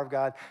presence and power of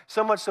God,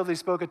 so much so that he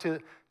spoke it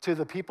to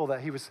the people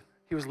that he was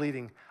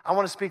leading. I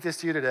want to speak this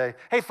to you today.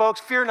 Hey, folks,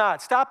 fear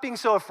not. Stop being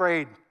so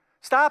afraid.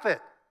 Stop it.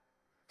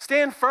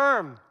 Stand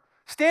firm.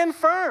 Stand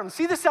firm.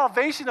 See the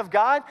salvation of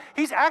God?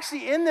 He's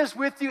actually in this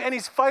with you, and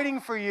he's fighting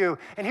for you.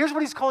 And here's what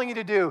he's calling you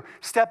to do.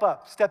 Step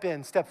up, step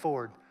in, step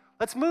forward.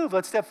 Let's move.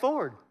 Let's step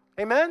forward.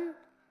 Amen?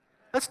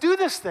 Let's do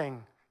this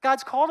thing.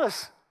 God's called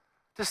us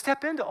to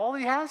step into all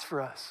he has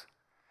for us.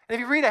 And if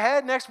you read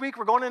ahead, next week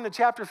we're going into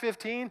chapter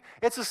 15.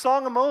 It's a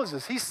song of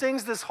Moses. He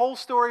sings this whole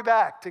story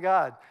back to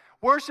God.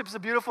 Worship is a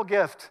beautiful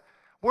gift.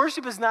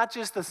 Worship is not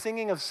just the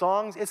singing of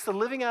songs. It's the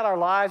living out our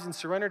lives and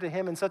surrender to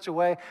him in such a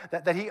way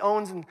that he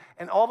owns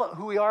and all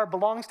who we are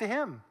belongs to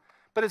him.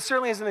 But it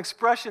certainly is an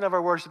expression of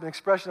our worship, an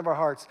expression of our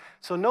hearts.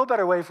 So no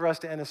better way for us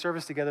to end a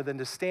service together than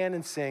to stand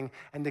and sing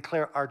and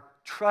declare our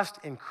trust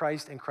in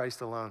Christ and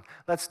Christ alone.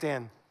 Let's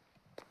stand.